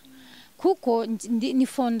nona kuko ni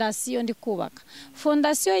fondasiyo ndi kubaka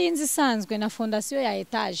fondasiyo y'inzu isanzwe na fondasiyo ya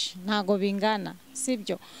etage ntago bingana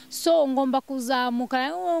sibyo so ngomba kuzamuka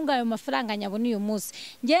ayo mafaranga nyabona uyu munsi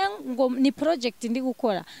ngiye ngo ni project ndi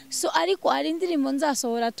gukora so ariko ari indirimbo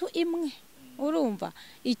nzasohora tu imwe urumva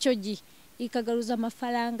icyo gihe ikagaruza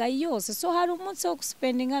amafaranga yose so hari umunsi wo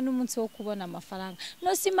guspendinga n'umunsi wo kubona amafaranga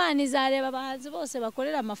no simani izareba abahanzi bose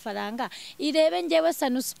bakorera amafaranga irebe ngewe sa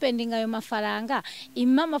no spending ayo mafaranga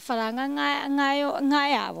imma amafaranga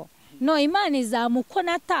nkayabo no imana izamuko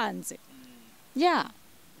natanze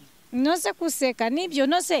no se kuseka nibyo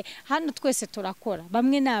no se hano twese turakora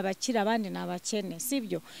bamwe nabakira abandi nabakene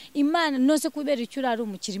sibyo imana no se kubera icyo ari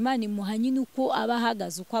umukiri imana imuhanye nuko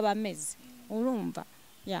abahagaze uko abameze urumva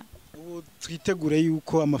twitegure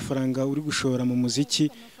yuko amafaranga uri gushora mu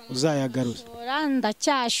muziki uzayagaruza.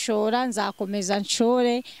 Ndacyashora nzakomeza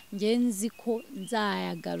nshore ngenzi ko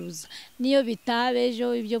nzayagaruza niyo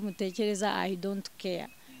bitabejo ibyo mutekereza I don't care.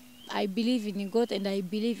 I believe in God and I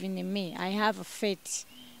believe in me. I have a faith.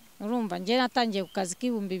 Urumva nje natangiye ku kazi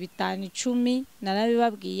k'ibihumbi 5-10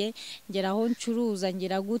 narabibabwiye ngeraho ncuruza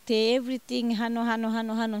ngira gute everything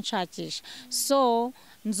hano nshakisha so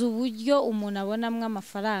nzu uburyo umuntu abonamwe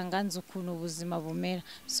amafaranga nzu ukuntu ubuzima bumera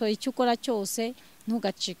so icyo ukora cyose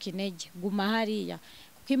ntugacika intege guma hariya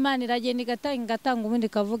kuko Imana iragenda igatanga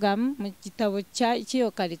ubundi kavuga mu gitabo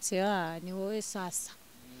cy'iyo karitsiye ni wowe sasa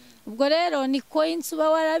ubwo rero ni coins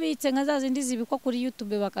uba warabitse nka zazindi zibikwa kuri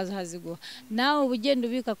YouTube bakazahaziguha nawe ubugenda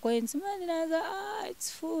ubika coins Imana iraza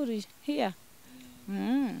it's full here.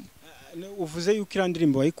 Uvuze yuko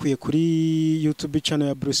irandirimbo wayikuye kuri YouTube channel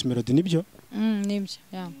ya Bruce Melody nibyo?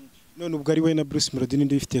 Nibyo none ubwo ari we na Bruce Melody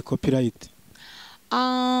ninde ufite copyright?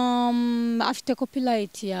 Afite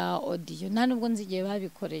copyright ya audio nta nubwo nzigiye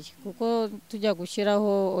babikoreye kuko tujya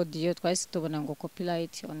gushyiraho audio twahise tubona ngo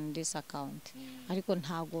copyright on this account ariko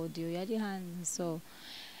ntago audio yari hano so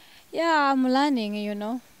I'm learning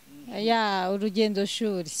urugendo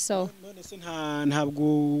shuri so none se ntabwo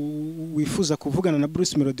wifuza kuvugana na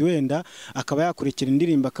Bruce Melody wenda akaba yakurikira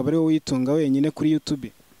indirimbo akaba ari wowe witunga wenyine kuri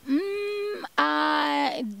YouTube?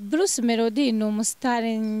 Bruce Melody ni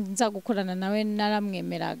umusitari nza gukorana nawe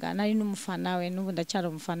naramwemeraga nari n'umufana we n'ubu ndacyari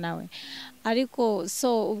umufana we ariko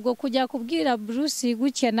so ubwo kujya kubwira Bruce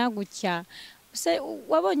gutya na gutya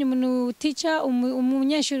wabonye umuntu teacher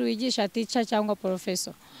umunyeshuri wigisha teacher cyangwa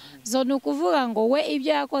professor zo nukuvuga ngo we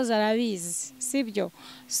ibyo yakoze arabizi sibyo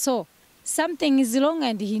so something is wrong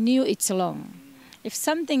and he knew it's wrong. If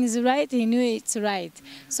something is right, he knew it's right.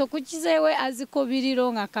 So kukizewe aziko biri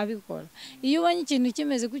wrong akabikora. Iyo ubonye ikintu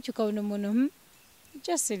kimeze gutyo ukabona umuntu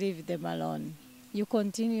just leave them alone. You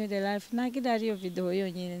continue the life. Nagira ariyo video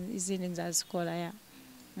yonyine izindi nzazikora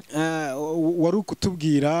wari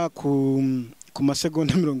ukutubwira ku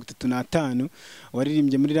masegonda 35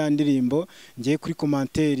 waririmbye muri randirimbo ngiye kuri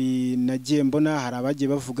commentaire nagiye mbona hari abagiye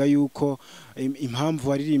bavuga yuko impamvu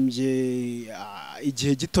waririmbye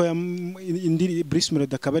igihe gitoya Bruce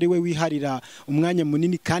Melody akaba ari we wiharira umwanya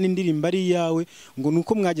munini kandi indirimbo ari yawe ngo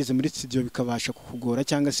nuko mwageze muri studio bikabasha kukugora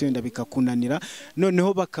cyangwa se wenda bikakunanira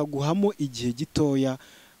noneho bakaguhamo igihe gitoya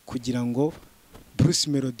kugira ngo Bruce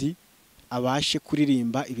Melody abashe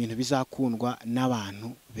kuririmba ibintu bizakundwa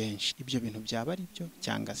n'abantu benshi ibyo bintu byaba ari byo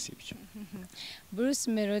cyangwa sibyo?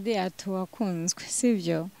 Bruce Melody atuwakunzwe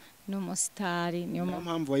sibyo n'umusitari. niyo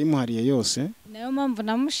mpamvu wayimuhariye yose. Niyo mpamvu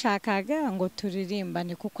namushakaga ngo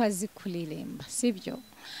turirimbane kuko azi kuririmba, sibyo?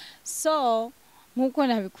 So nkuko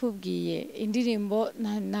nabikubwiye, indirimbo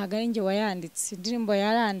ntago ari njye wayanditse, indirimbo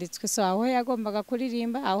yaranditswe. So aho yagombaga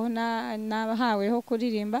kuririmba, aho nahaweho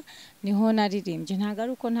kuririmba, niho naririmbye. Ntago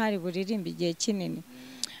ari uko ntari buririmba igihe kinini.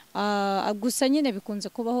 Gusa nyine bikunze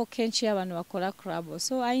kubaho kenshi y'abantu bakora club.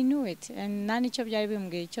 So I knew it, and nta nicyo byari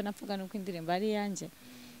bimbwiye. Icyo napfaga nuko indirimbo ari yanjye.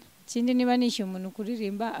 Ikindi niba nishyuye umuntu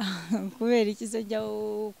kuririmba kubera iki se jya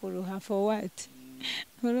kuruha for what?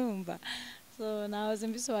 Urumva? So nahoze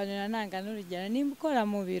mbisobanurira nanga n'urugero, nimba ukora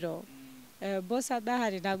mu biro, boss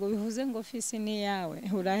adahari ntago bivuze ngo ofisi ni yawe,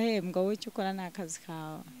 urahembwa wowe icyo ukora ni akazi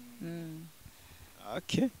kawe.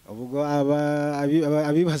 Okay, ubwo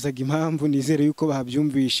abibazaga impamvu nizere yuko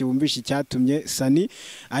babyumvishe, bumvishe icyatumye Sani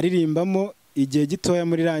aririmbamo igihe gitoya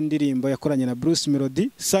muri randirimbo yakoranye na Bruce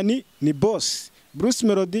Melody. Sani ni boss, Bruce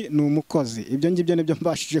Melody ni umukozi. Ibyo ngibyo nibyo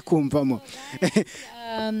mbashije kumvamo.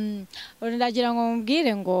 Ndagira ngo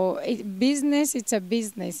mubwire ngo business, it's a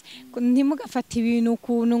business. Ntimugafata ibintu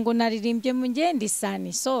ukuntu ngo naririmbye mu ngende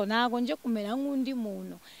Sani, so ntago nje kumera nk'undi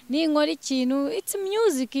muntu. Ninkora ikintu, it's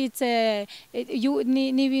music, it's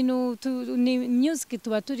ni ibintu ni music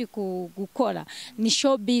tuba turi gukora, ni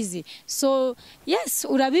show busy. So yes,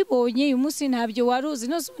 urabibonye uyu munsi ntabyo waruzi,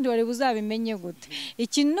 no sundi wari buzabimenye gute.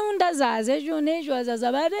 Ikintu ndazaze ejo n'ejo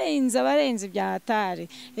azaza barenze bya hatari,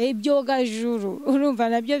 ibyogajuru urumva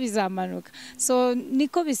nabyo bizamanuka. So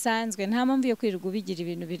niko bisanzwe, nta mpamvu yo kwirirwa ubigira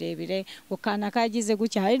ibintu birebire ngo kana kagize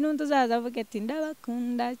gutya. Hari n'undi uzaza avuga ati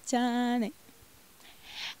ndabakunda cyane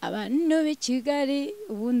abantu b'i Kigali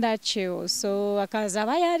ubu ndaceho, so akaza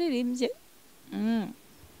bayaririmbye.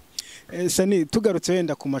 Sani, tugarutse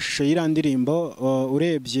wenda ku mashusho y'irandirimbo,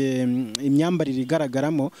 urebye imyambarire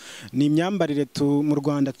igaragaramo ni imyambarire mu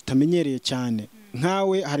Rwanda tutamenyereye cyane.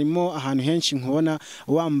 Nkawe harimo ahantu henshi nkubona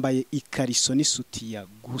wambaye ikariso n'isutiya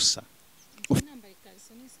gusa.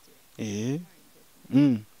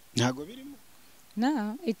 Ntago birimo?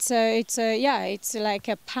 No, it's like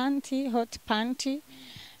a panty, hot panty.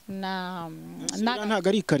 Ntago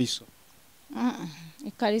ari ikariso.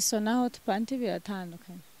 Ikariso na hot panty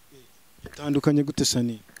biratandukanye. Bitandukanye gute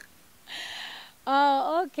Sani?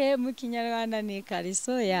 Okay, mu Kinyarwanda ni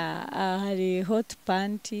ikariso, hari hot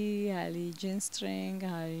panty, hari jeans string,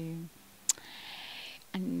 hari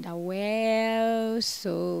underwear,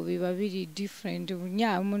 so biba biri different.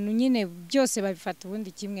 Umuntu nyine byose babifata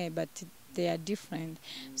ubundi kimwe, but they are different.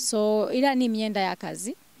 So ira ni imyenda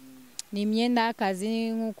y'akazi. Ni imyenda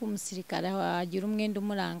y'akazi nk'uko umusirikare agira umwenda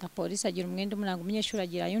umuranga, polisi agira umwenda umuranga, umunyeshuri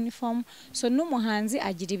agira uniform, so n'umuhanzi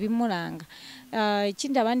agira ibimuranga.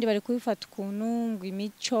 Ikindi abandi bari kubifata ukuntu ngo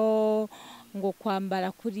imico, ngo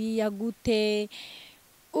kwambara kuriya gute.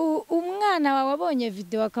 Umwana wawe abonye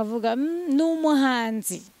video akavuga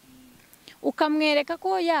n'umuhanzi, ukamwereka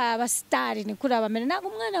ko yaba star ni kuri abamere, ntago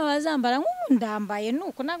umwana wazambara nk'undambaye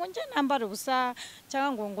nuko, ntago nje nambara ubusa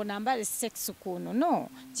cyangwa ngo nambare sex ukuntu, no,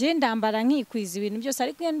 je ndambara nkikwiza ibintu byose,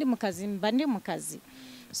 ariko iyo ndi mu kazi mba ndi mu kazi.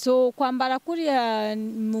 So kwambara kuri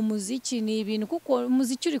mu muziki ni ibintu, kuko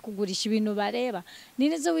umuziki uri kugurisha ibintu bareba. Ni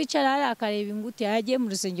neza wicara hari akareba ingute yagiye mu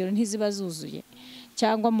rusengero ntiziba zuzuye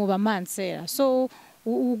cyangwa mu bamansera. So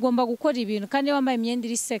ugomba gukora ibintu, kandi wambaye imyenda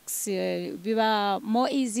iri sexy biba more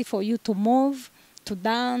easy for you to move, to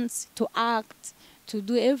dance, to act, to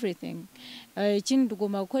do everything. Ikindi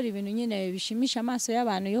ugomba gukora ibintu nyine bishimisha amaso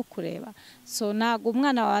y'abantu yo kureba. So ntago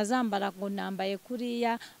umwana wazambara ngo nambaye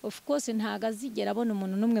kuriya, of course ntago azigera abona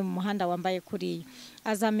umuntu numwe mu muhanda wambaye kuriya.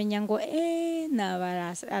 Azamenya ngo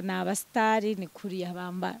naba star ni kuriya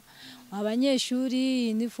bambara.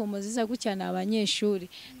 Abanyeshuri uniform ziza gucyana abanyeshuri,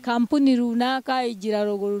 kampuni runaka igira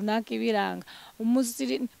logo runaka ibiranga.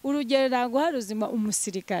 Urugero ntago haruzima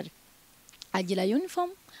umusirikare agira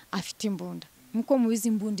uniform, afite imbunda, nkuko mubizi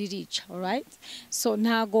imbunda irica, alright? So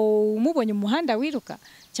ntago umubonye umuhanda wiruka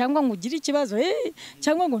cyangwa ngo ugire ikibazo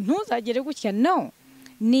cyangwa ngo ntuzagere gutya, no.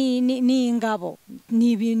 Ni ingabo,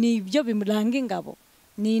 ni ibyo bimuranga ingabo.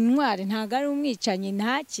 Ni intwari, ntago ari umwicanyi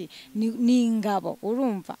ntaki, ni ingabo,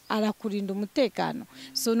 urumva arakurinda umutekano.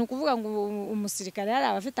 So nukuvuga ngo umusirikare yari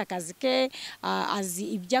abafite akazi ke,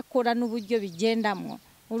 azi ibyo akora n'uburyo bigendamwo,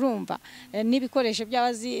 urumva n'ibikoresho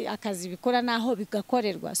by'abazi akazi bikora naho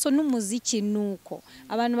bigakorerwa. So n'umuziki nuko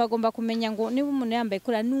abantu bagomba kumenya ngo niba umuntu yambaye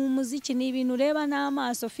kura n'umuziki, ni ibintu ureba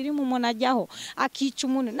n'amaso. Filime umuntu ajyaho akica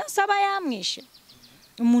umuntu nasaba yamwishe,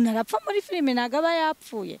 umuntu arapfa muri filime ntago aba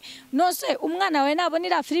yapfuye. Nose umwana we nabona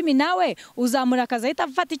ira filime nawe uzamura akaza ahita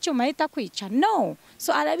afata icyuma ahita kwica, no.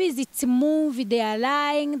 so arabizi it's movie, they are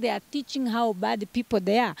lying, they are teaching how bad people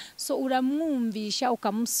they are. So uramwumvisha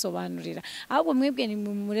ukamusobanurira. Ahubwo mwebwe ni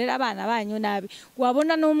murera abana banyu nabi,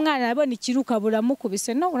 wabona n'umwana abona ikiruka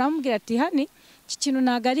buramukubise, no uramubwira ati hani iki kintu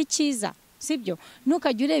ntago ari cyiza, sibyo?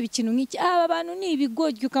 Ntukajye ureba ikintu nk'iki, aba bantu ni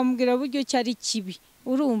ibigoryi, ukamubwira buryo cyari kibi.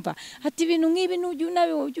 Urumva ati ibintu nk'ibi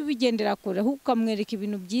nawe ubigendera kure, ukamwereka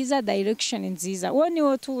ibintu byiza, direction nziza. Uwo ni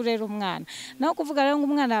wo turera umwana. Naho kuvuga rero ngo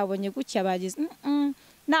umwana yabonye gutya bagize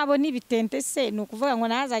nabona ibitente se, ni ukuvuga ngo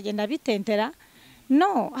nazagenda bitentera.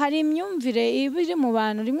 No, hari imyumvire ibiri mu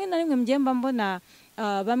bantu, rimwe na rimwe mbyemba mbona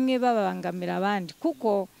bamwe babangamira abandi,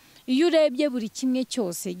 kuko iyo urebye buri kimwe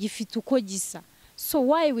cyose gifite uko gisa. So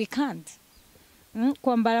why we can't?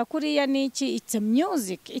 Kwambara kuriya niki, it's a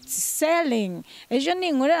music, it's selling. Ejo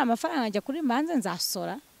ninkorera amafaranga ajya kuri manze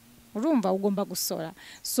nzasora. Urumva ugomba gusora.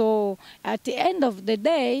 So at the end of the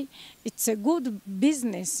day it's a good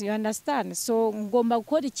business, you understand? So ngomba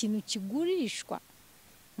gukora ikintu kigurishwa.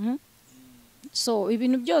 So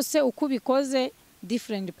ibintu byose uko bikoze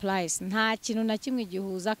different price, nta kintu na kimwe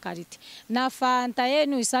gihuza karite. Na fanta ye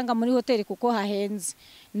nuyisanga muri hoteli kuko hahenze,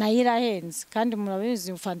 nayo irahenze, kandi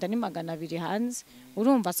murabizi fanta ni 200 hanze.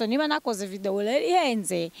 Urumva, so niba nakoze video rero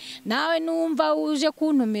ihenze, nawe numva uje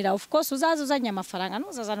kuntumira, of course uzaza uzanye amafaranga,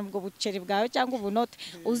 ntuzazana ubwo buceri bwawe cyangwa ubunote,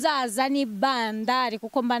 uzaza ni bandari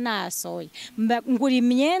kuko mba nasoye. Ngura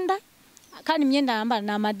imyenda, kandi imyenda yambara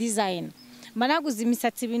na ama design. Managuze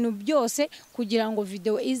imisatsi ibintu byose kugira ngo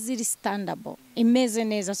video iziri standable, imeze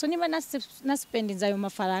neza. So niba na spending ayo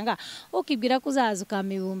mafaranga, ukibwira ko uzaza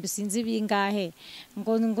ukamibumbi sinzi bingahe,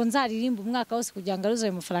 ngo nzaririmba umwaka wose kugira ngo aruze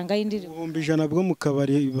ayo mafaranga y'indirimbo. 100 bwo mu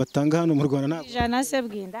kabari batanga hano mu Rwanda ntabwo. 100 se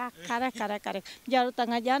bwinda kare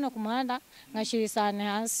byarutangaje hano ku muhanda, nkashira isane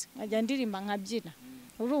hasi, nkajya ndirimba nkabyina.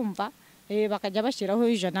 Urumva bakajya bashyiraho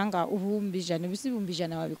 100 nga 100 bisi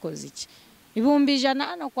 100 wabikoze iki? 100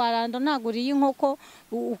 hano kwa Rando naguriye inkoko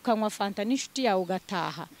ukanywa fanta n'inshuti yawe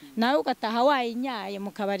ugataha, nawe ugataha wayinyaye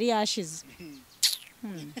mu kabari yashize.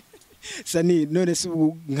 Sani, none se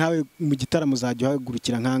nkawe mu gitaramo uzajya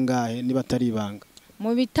uhagurukira nkangahe niba atari ibanga?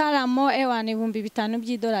 Mu bitaramo ewana $5,000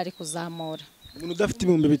 by'idolari kuzamura. Umuntu udafite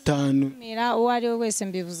 $5,000 mira uwo ari we wese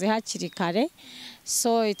mbivuze hakiri kare.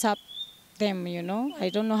 So it's up them, you know, I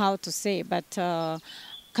don't know how to say, but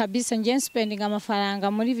kabisa nje spending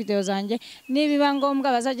amafaranga muri video zanjye, nibiba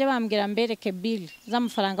ngombwa bazajya bambwira mbereke bill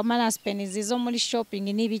z'amafaranga mara spending zizo muri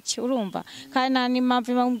shopping n'ibiki. Urumva, kandi nani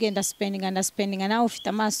mpamvu bamugenda spending nawe ufite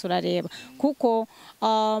amaso urareba, kuko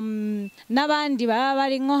nabandi baba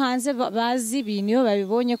bari nko hanze bazi ibintu, iyo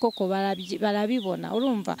babibonye koko barabibona.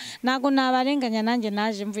 Urumva, nago nabarenganya, nanjye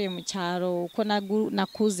naje mvuye mu cyaro uko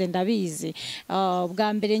nakuze ndabizi.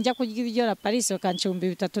 Bwa mbere njya kurya ibiryo la Paris kanche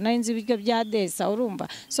 3,000 nari nzi ibiryo bya desa. Urumva,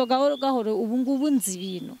 so gahoro ubu ngubu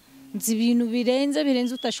nzi ibintu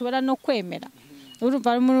birenze utashobora no kwemera.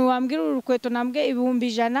 Urumva, umuntu wambwira urukweto nambwe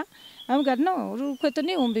 $100, ambwira no, urukweto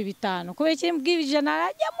ni $5,000, kubera iki mbwira $100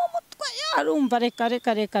 ajya mu mutwe. Arumva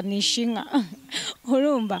reka nishinga.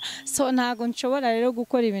 Urumva, so ntago nshobora rero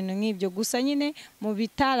gukora ibintu nk'ibyo. Gusa nyine mu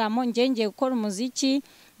bitaramo ngiye gukora umuziki,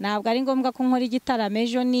 ntabwo ari ngombwa ko nkora igitaramo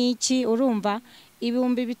ejo n'iki. Urumva,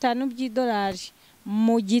 $5,000 by'idolari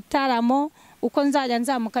mu gitaramo, uko nzajya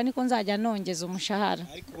nzamuka niko nzajya nongeza umushahara.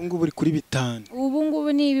 Ariko ubu ngubu uri kuri 5. Ubu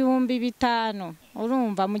ngubu ni $5,000.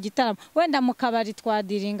 Urumva, mu gitaramo wenda mu kabari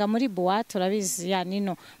twadiringa muri boîte urabizi ya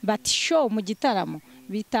nino, but show mu gitaramo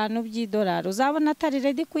 $5,000 by'idolari. Uzabona atari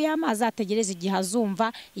ready kuyamaza, ategereza igihe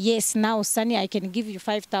azumva yes now Sunny I can give you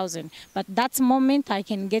 5,000, but that moment I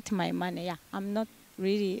can get my money. Yeah, I'm not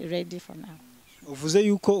really ready for now. Uvuze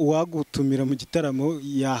yuko uwagutumira mu gitaramo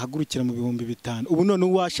yahagurukira mu $5,000. Ubu none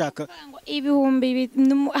uwashaka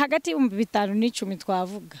hagati $5,000 n'icumi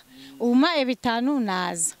twavuga. Ubu mae 5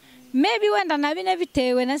 naza. Maybe wenda nabine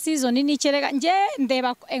bitewe na season n'ikerega nje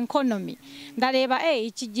ndeba economy. Ndareba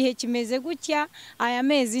iki gihe kimeze gutya, aya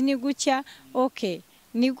mezi ni gutya, okay.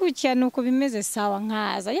 Ni gutya nuko bimeze sawa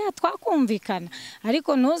nkaza. Ya twakumvikana.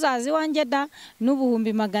 Ariko ntuzazi wanjye da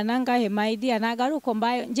n'ubuhumbi ngahe my dear, nagaruko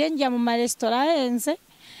mbaye nje njya mu ma restaurant henze.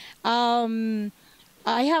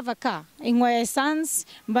 I have a car. INGOHE Sans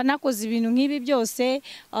mba nakoze ibintu nk'ibi byose,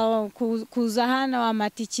 kuza hano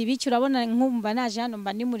amatiki biki. Urabona nkumva naje hano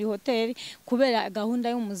mba ni muri hoteli kubera gahunda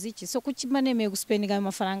y'umuziki. So kukimba nemeye guspendinga ayo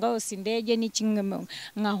mafaranga yose indege n'ikimwe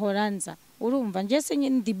nkahoranza. Urumva, nje se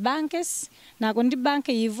ndi bankes, nago ndi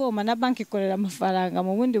banke yivoma na banke ikorera amafaranga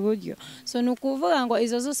mu bundi buryo. So nukuvuga ngo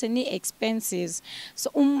izo zose ni expenses. So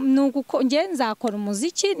nuko nje nzakora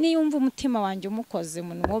umuziki niyumva umutima wanjye umukoze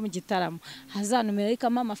mu gitaramo, hazanumira ariko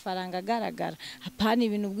amafaranga agaragara. Hapana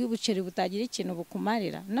ibintu bw'ibuceri butagira ikintu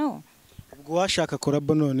bukumarira. No. Ubwo washaka collab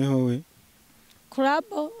noneho we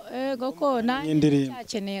Korabo goko Indirimbo.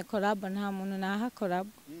 cyakeneye korabo nta muntu naha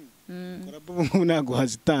korabo. Korabo ntago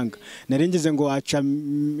hazitanga. Naringize ngo waca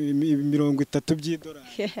 30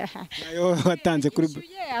 by'idolari. Nayo watanze kuri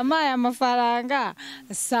amaye amafaranga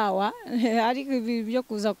sawa ariko ibi byo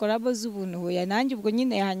kuza korabo z'ubuntu hoya nanjye ubwo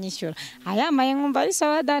nyine yanyishyura. Ayamaye nkumva ari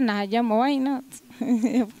sawa dana hajyamo why not?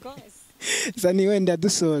 Of course. Sani wenda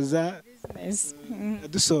dusoza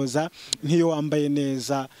nk'iyo wambaye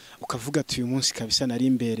neza ukavuga ati uyu munsi kabisa nari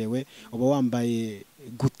imberewe uba wambaye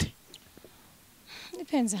gute?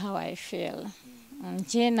 Depends how I feel.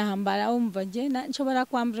 Nje nambara umva nje nshobora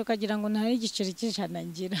kwambara ukagira ngo ntari igiceri cy'ijana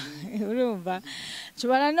ngira urumva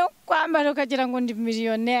nshobora no kwambara ukagira ngo ndi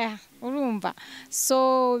millionaire urumva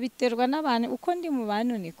so biterwa n'abantu uko ndi mu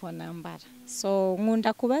bantu niko nambara so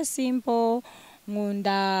nkunda kuba simple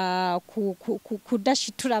nkunda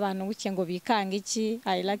kudashitura abantu guke ngo bikanga iki.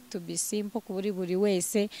 I like to be simple ku buri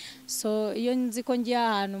wese so iyo nzi ko ngiye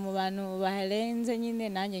ahantu mu bantu baherenze nyine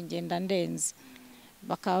nanjye ngenda ndenze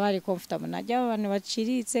bakaba bari comfortable najya abantu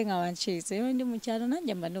baciritse nkabanciritse iyo ndi mu cyaro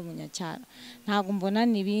nanjye mba ndi umunyacyaro ntago mbona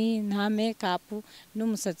nibi nta makeup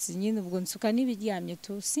n'umusatsi nyine ubwo nsuka n'ibiryamye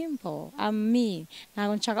tu simple me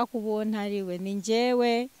ntago nshaka kubona ariwe ni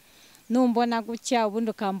njyewe numbona gutya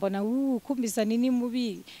ubundi ukambona kumbisa nini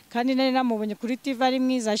mubi kandi nari namubonye kuri TV ari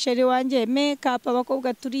mwiza sheri wanjye makeup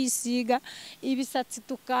abakobwa turisiga ibisatsi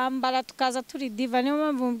tukambara tukaza turi diva niyo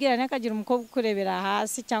mpamvu mbwira nakagira umukobwa ukurebera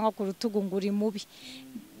hasi cyangwa ku rutugu nguri mubi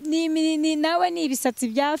ni nawe ni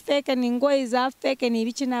ibisatsi bya fake ni ngoyi za fake ni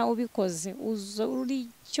ibiki nawe ubikoze uri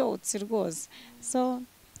cyotsi rwose so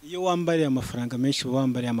iyo wambariye amafaranga menshi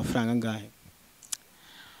wambariye amafaranga ngahe?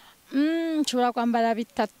 Nshobora kwambara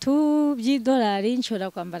 3 by'idolari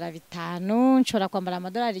nshobora kwambara 5 nshobora kwambara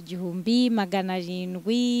amadolari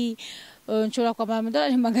 1,700 nshobora kwambara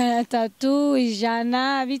amadolari 300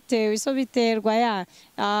 ijana bitewe so biterwa ya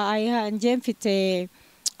nje mfite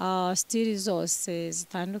stili zose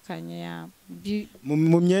zitandukanye ya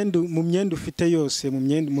mu myenda ufite yose mu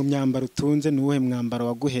myambaro utunze ni uwuhe mwambaro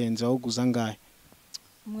waguhenze waguza ngahe?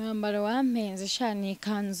 Umwambaro wampenze shani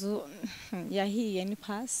kanzu yahiye ni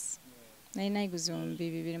pass nari nayiguze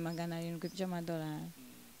 2,700 by'amadolari.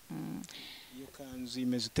 Iyo kanzu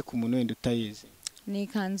imeze ute ku muntu wenda utayizi? Ni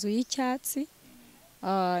kanzu y'icyatsi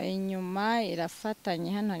inyuma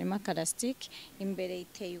irafatanye hano harimo akarastike imbere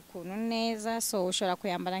iteye ukuntu neza so ushobora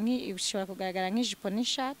kuyambara ushobora kugaragara nk'ijipo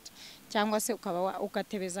n'ishati cyangwa se ukaba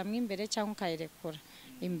ukatebezamo imbere cyangwa ukayirekura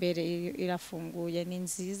imbere irafunguye ni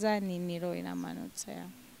nziza ni niro iramanutse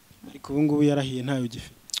ariko ubu ngubu yarahiye ntayo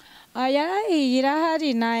ugifite? Yarahiye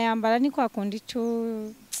irahari nayambara ni kwa kundi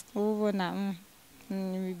ubona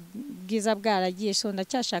bwiza bwaragiye so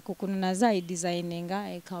ndacyashaka ukuntu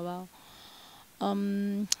nazayidesigninga ikaba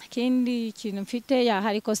kindi kintu mfite ya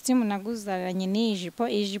hari costume naguzaranye n'ijipo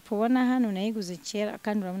ubona hano nayiguze kera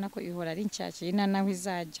kandi urabona ko ihora ari nshyashya ina naho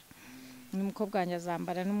izajya n'umukobwa wanjye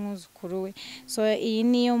azambara n'umwuzukuru we so iyi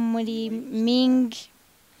niyo muri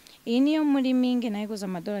Ming nayiguze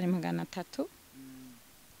amadolari 300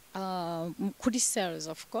 kuri sales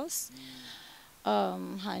of course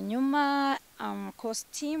hanyuma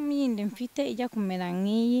costume yindi mfite ijya kumera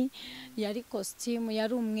nk'iyi yari costume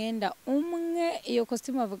yari umwenda umwe iyo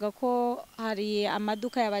costume bavuga ko hari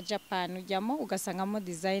amaduka y'Abajapan ujyamo ugasangamo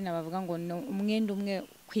designer bavuga ngo umwenda umwe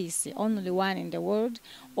kwisi only one in the world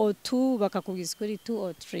or two bakakubwiza kuri 2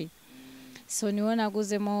 or 3 so niwo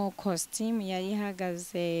naguzemo costume yari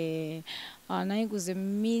ihagaze nayiguze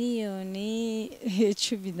miliyoni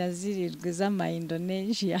 17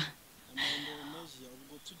 z'ama-Indonesia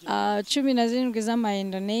 17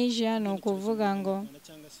 z'ama-Indonesia ni ukuvuga ngo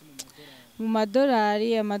mu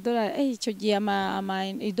madolari icyo gihe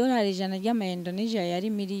idolari 100 ry'ama-Indonesia yari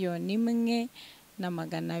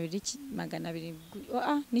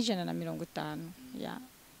 1,250,000 yeah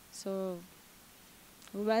so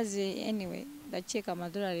ubaze anyway ndakeka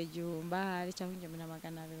amadolari 1,000 cyangwa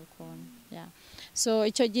 1,200 ukuntu yeah so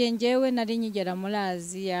icyo gihe ngewe nari nyigera muri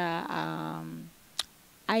Aziya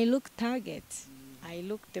I look target I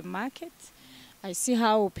look the market. I see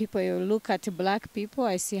how people look at black people.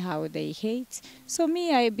 I see how they hate. So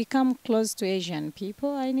me, I become close to Asian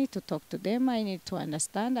people. I need to talk to them. I need to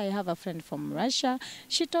understand. I have a friend from Russia.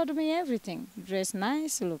 She told me everything. Dress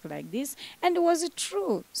nice, look like this. And it was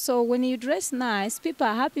true. So when you dress nice, people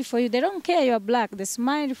are happy for you. They don't care you're black. They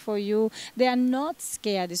smile for you. They are not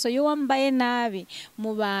scared. So you wambaye nabi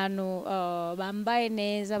mu bantu bambaye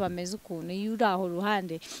neza bameze ukuntu yuri aho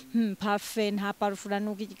ruhande parfait nta parfura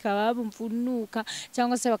nuko ikaba mfunuka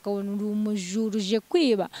cyangwa se bakabona umujuruje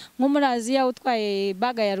kwiba nko muri Aziya utwaye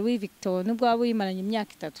baga ya Louis Vuitton nubwo waba uyimaranye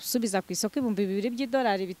imyaka 3 subiza ku isoko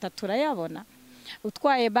 $2,000 3 urayabona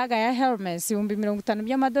utwaye baga ya Hermes 50,000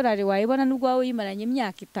 by'amadolari wayibona nubwo wawe yimaranye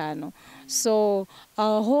imyaka 5. So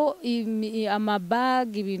aho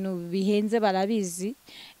amabag ibintu bihenze barabizi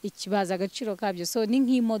ikibaza agaciro kabyo. So ni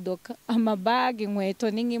nk'imodoka, amabag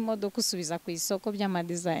inkweto ni nk'imodoka usubiza ku isoko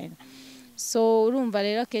by'amadesign. So urumva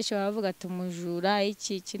rero kesho baravuga ati umujura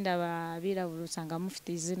iki kindababirabura usanga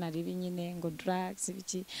mufite izina ribi nyine ngo drugs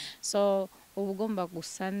biki. So uba ugomba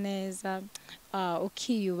gusa neza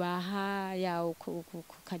ukiyubaha ya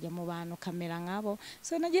ukajya mu bantu kamera nkabo.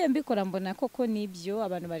 So nagiye mbikora mbona koko nibyo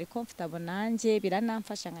abantu bari comfortable nanjye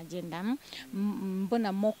biranamfasha nkagenda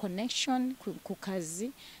mbona more connection ku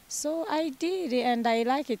kazi. So I did and I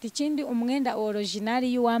like it. Ikindi umwenda original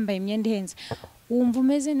y'uwambaye imyenda ihenze wumva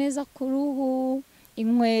umeze neza ku ruhu,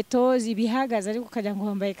 inkweto zibihagaze ariko ukajya ngo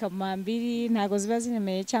wambaye kamambiri ntago ziba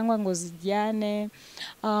zinemeye cyangwa ngo zijyane.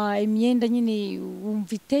 Imyenda nyine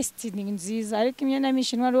wumva test ni nziza ariko imyenda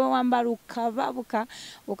mishinwa ari wambara ukababuka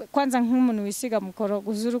kwanza nk'umuntu wisiga mukoro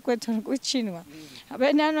guzura ukweto rw'icinwa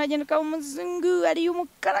abene hano bagenda ka umuzungu ari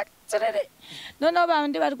umukara tsere none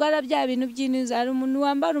abandi barwara bya bintu by'iniza ari umuntu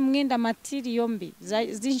wambara umwenda materiyo mbi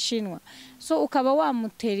z'inshinwa. So ukaba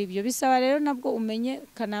wamutera ibyo bisaba rero nabwo umenye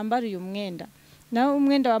kanambara uyu mwenda nawe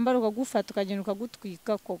umwenda wambara ukagufata ukagenda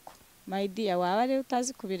ukagutwika koko. My dear waba rero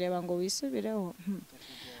utazi kubireba ngo wisubireho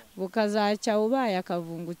bukazacya ubaye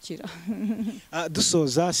akavungukira.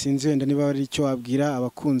 Dusoza sinzi wenda niba ari icyo wabwira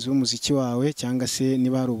abakunzi b'umuziki wawe cyangwa se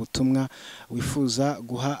niba hari ubutumwa wifuza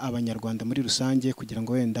guha abanyarwanda muri rusange kugira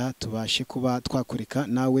ngo wenda tubashe kuba twakurika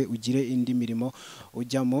nawe ugire indi mirimo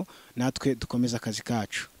ujyamo natwe dukomeza akazi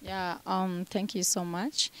kacu. Thank you so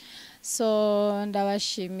much. So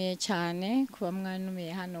ndabashimiye cyane kuba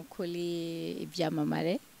mwanumiye hano kuri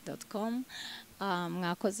ibyamamare.com.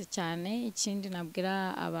 Mwakoze cyane. Ikindi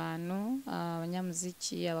nabwira abantu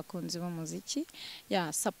abanyamuziki abakunzi b'umuziki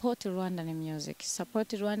support Rwandan music,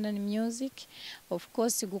 support Rwandan music. Of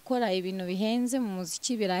course gukora ibintu bihenze mu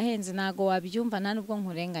muziki birahenze nago wabyumva nta nubwo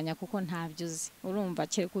nkurenganya kuko ntabyuzi urumva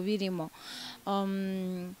cye kubirimo.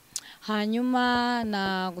 Hanyuma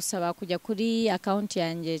na gusaba kujya kuri account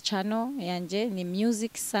yanjye channel yanjye ni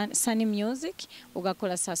music sunny music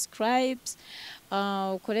ugakora subscribes.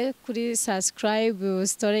 Ukore kuri subscribe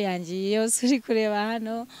story yanjye yose uri kureba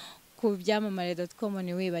hano ku byamamare.com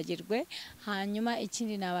ntiwibagirwe. Hanyuma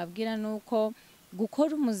ikindi nababwira nuko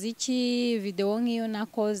gukora umuziki video nk'iyo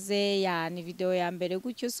nakoze ni video ya mbere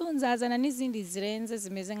gutyo sunzazana n'izindi zirenze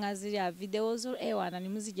zimeze nka ziriya videos ewana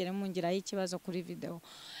nimuzigere mungiraho ikibazo kuri video.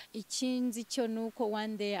 Ikinzi cyo nuko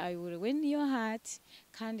one day I will win your heart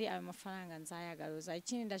kandi ayo mafaranga nzayagaruza.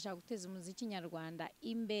 Ikindi ndashaka guteza umuziki nyarwanda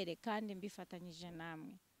imbere kandi mbifatanyije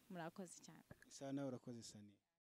namwe. Murakoze cyane. Sana urakoze Sani.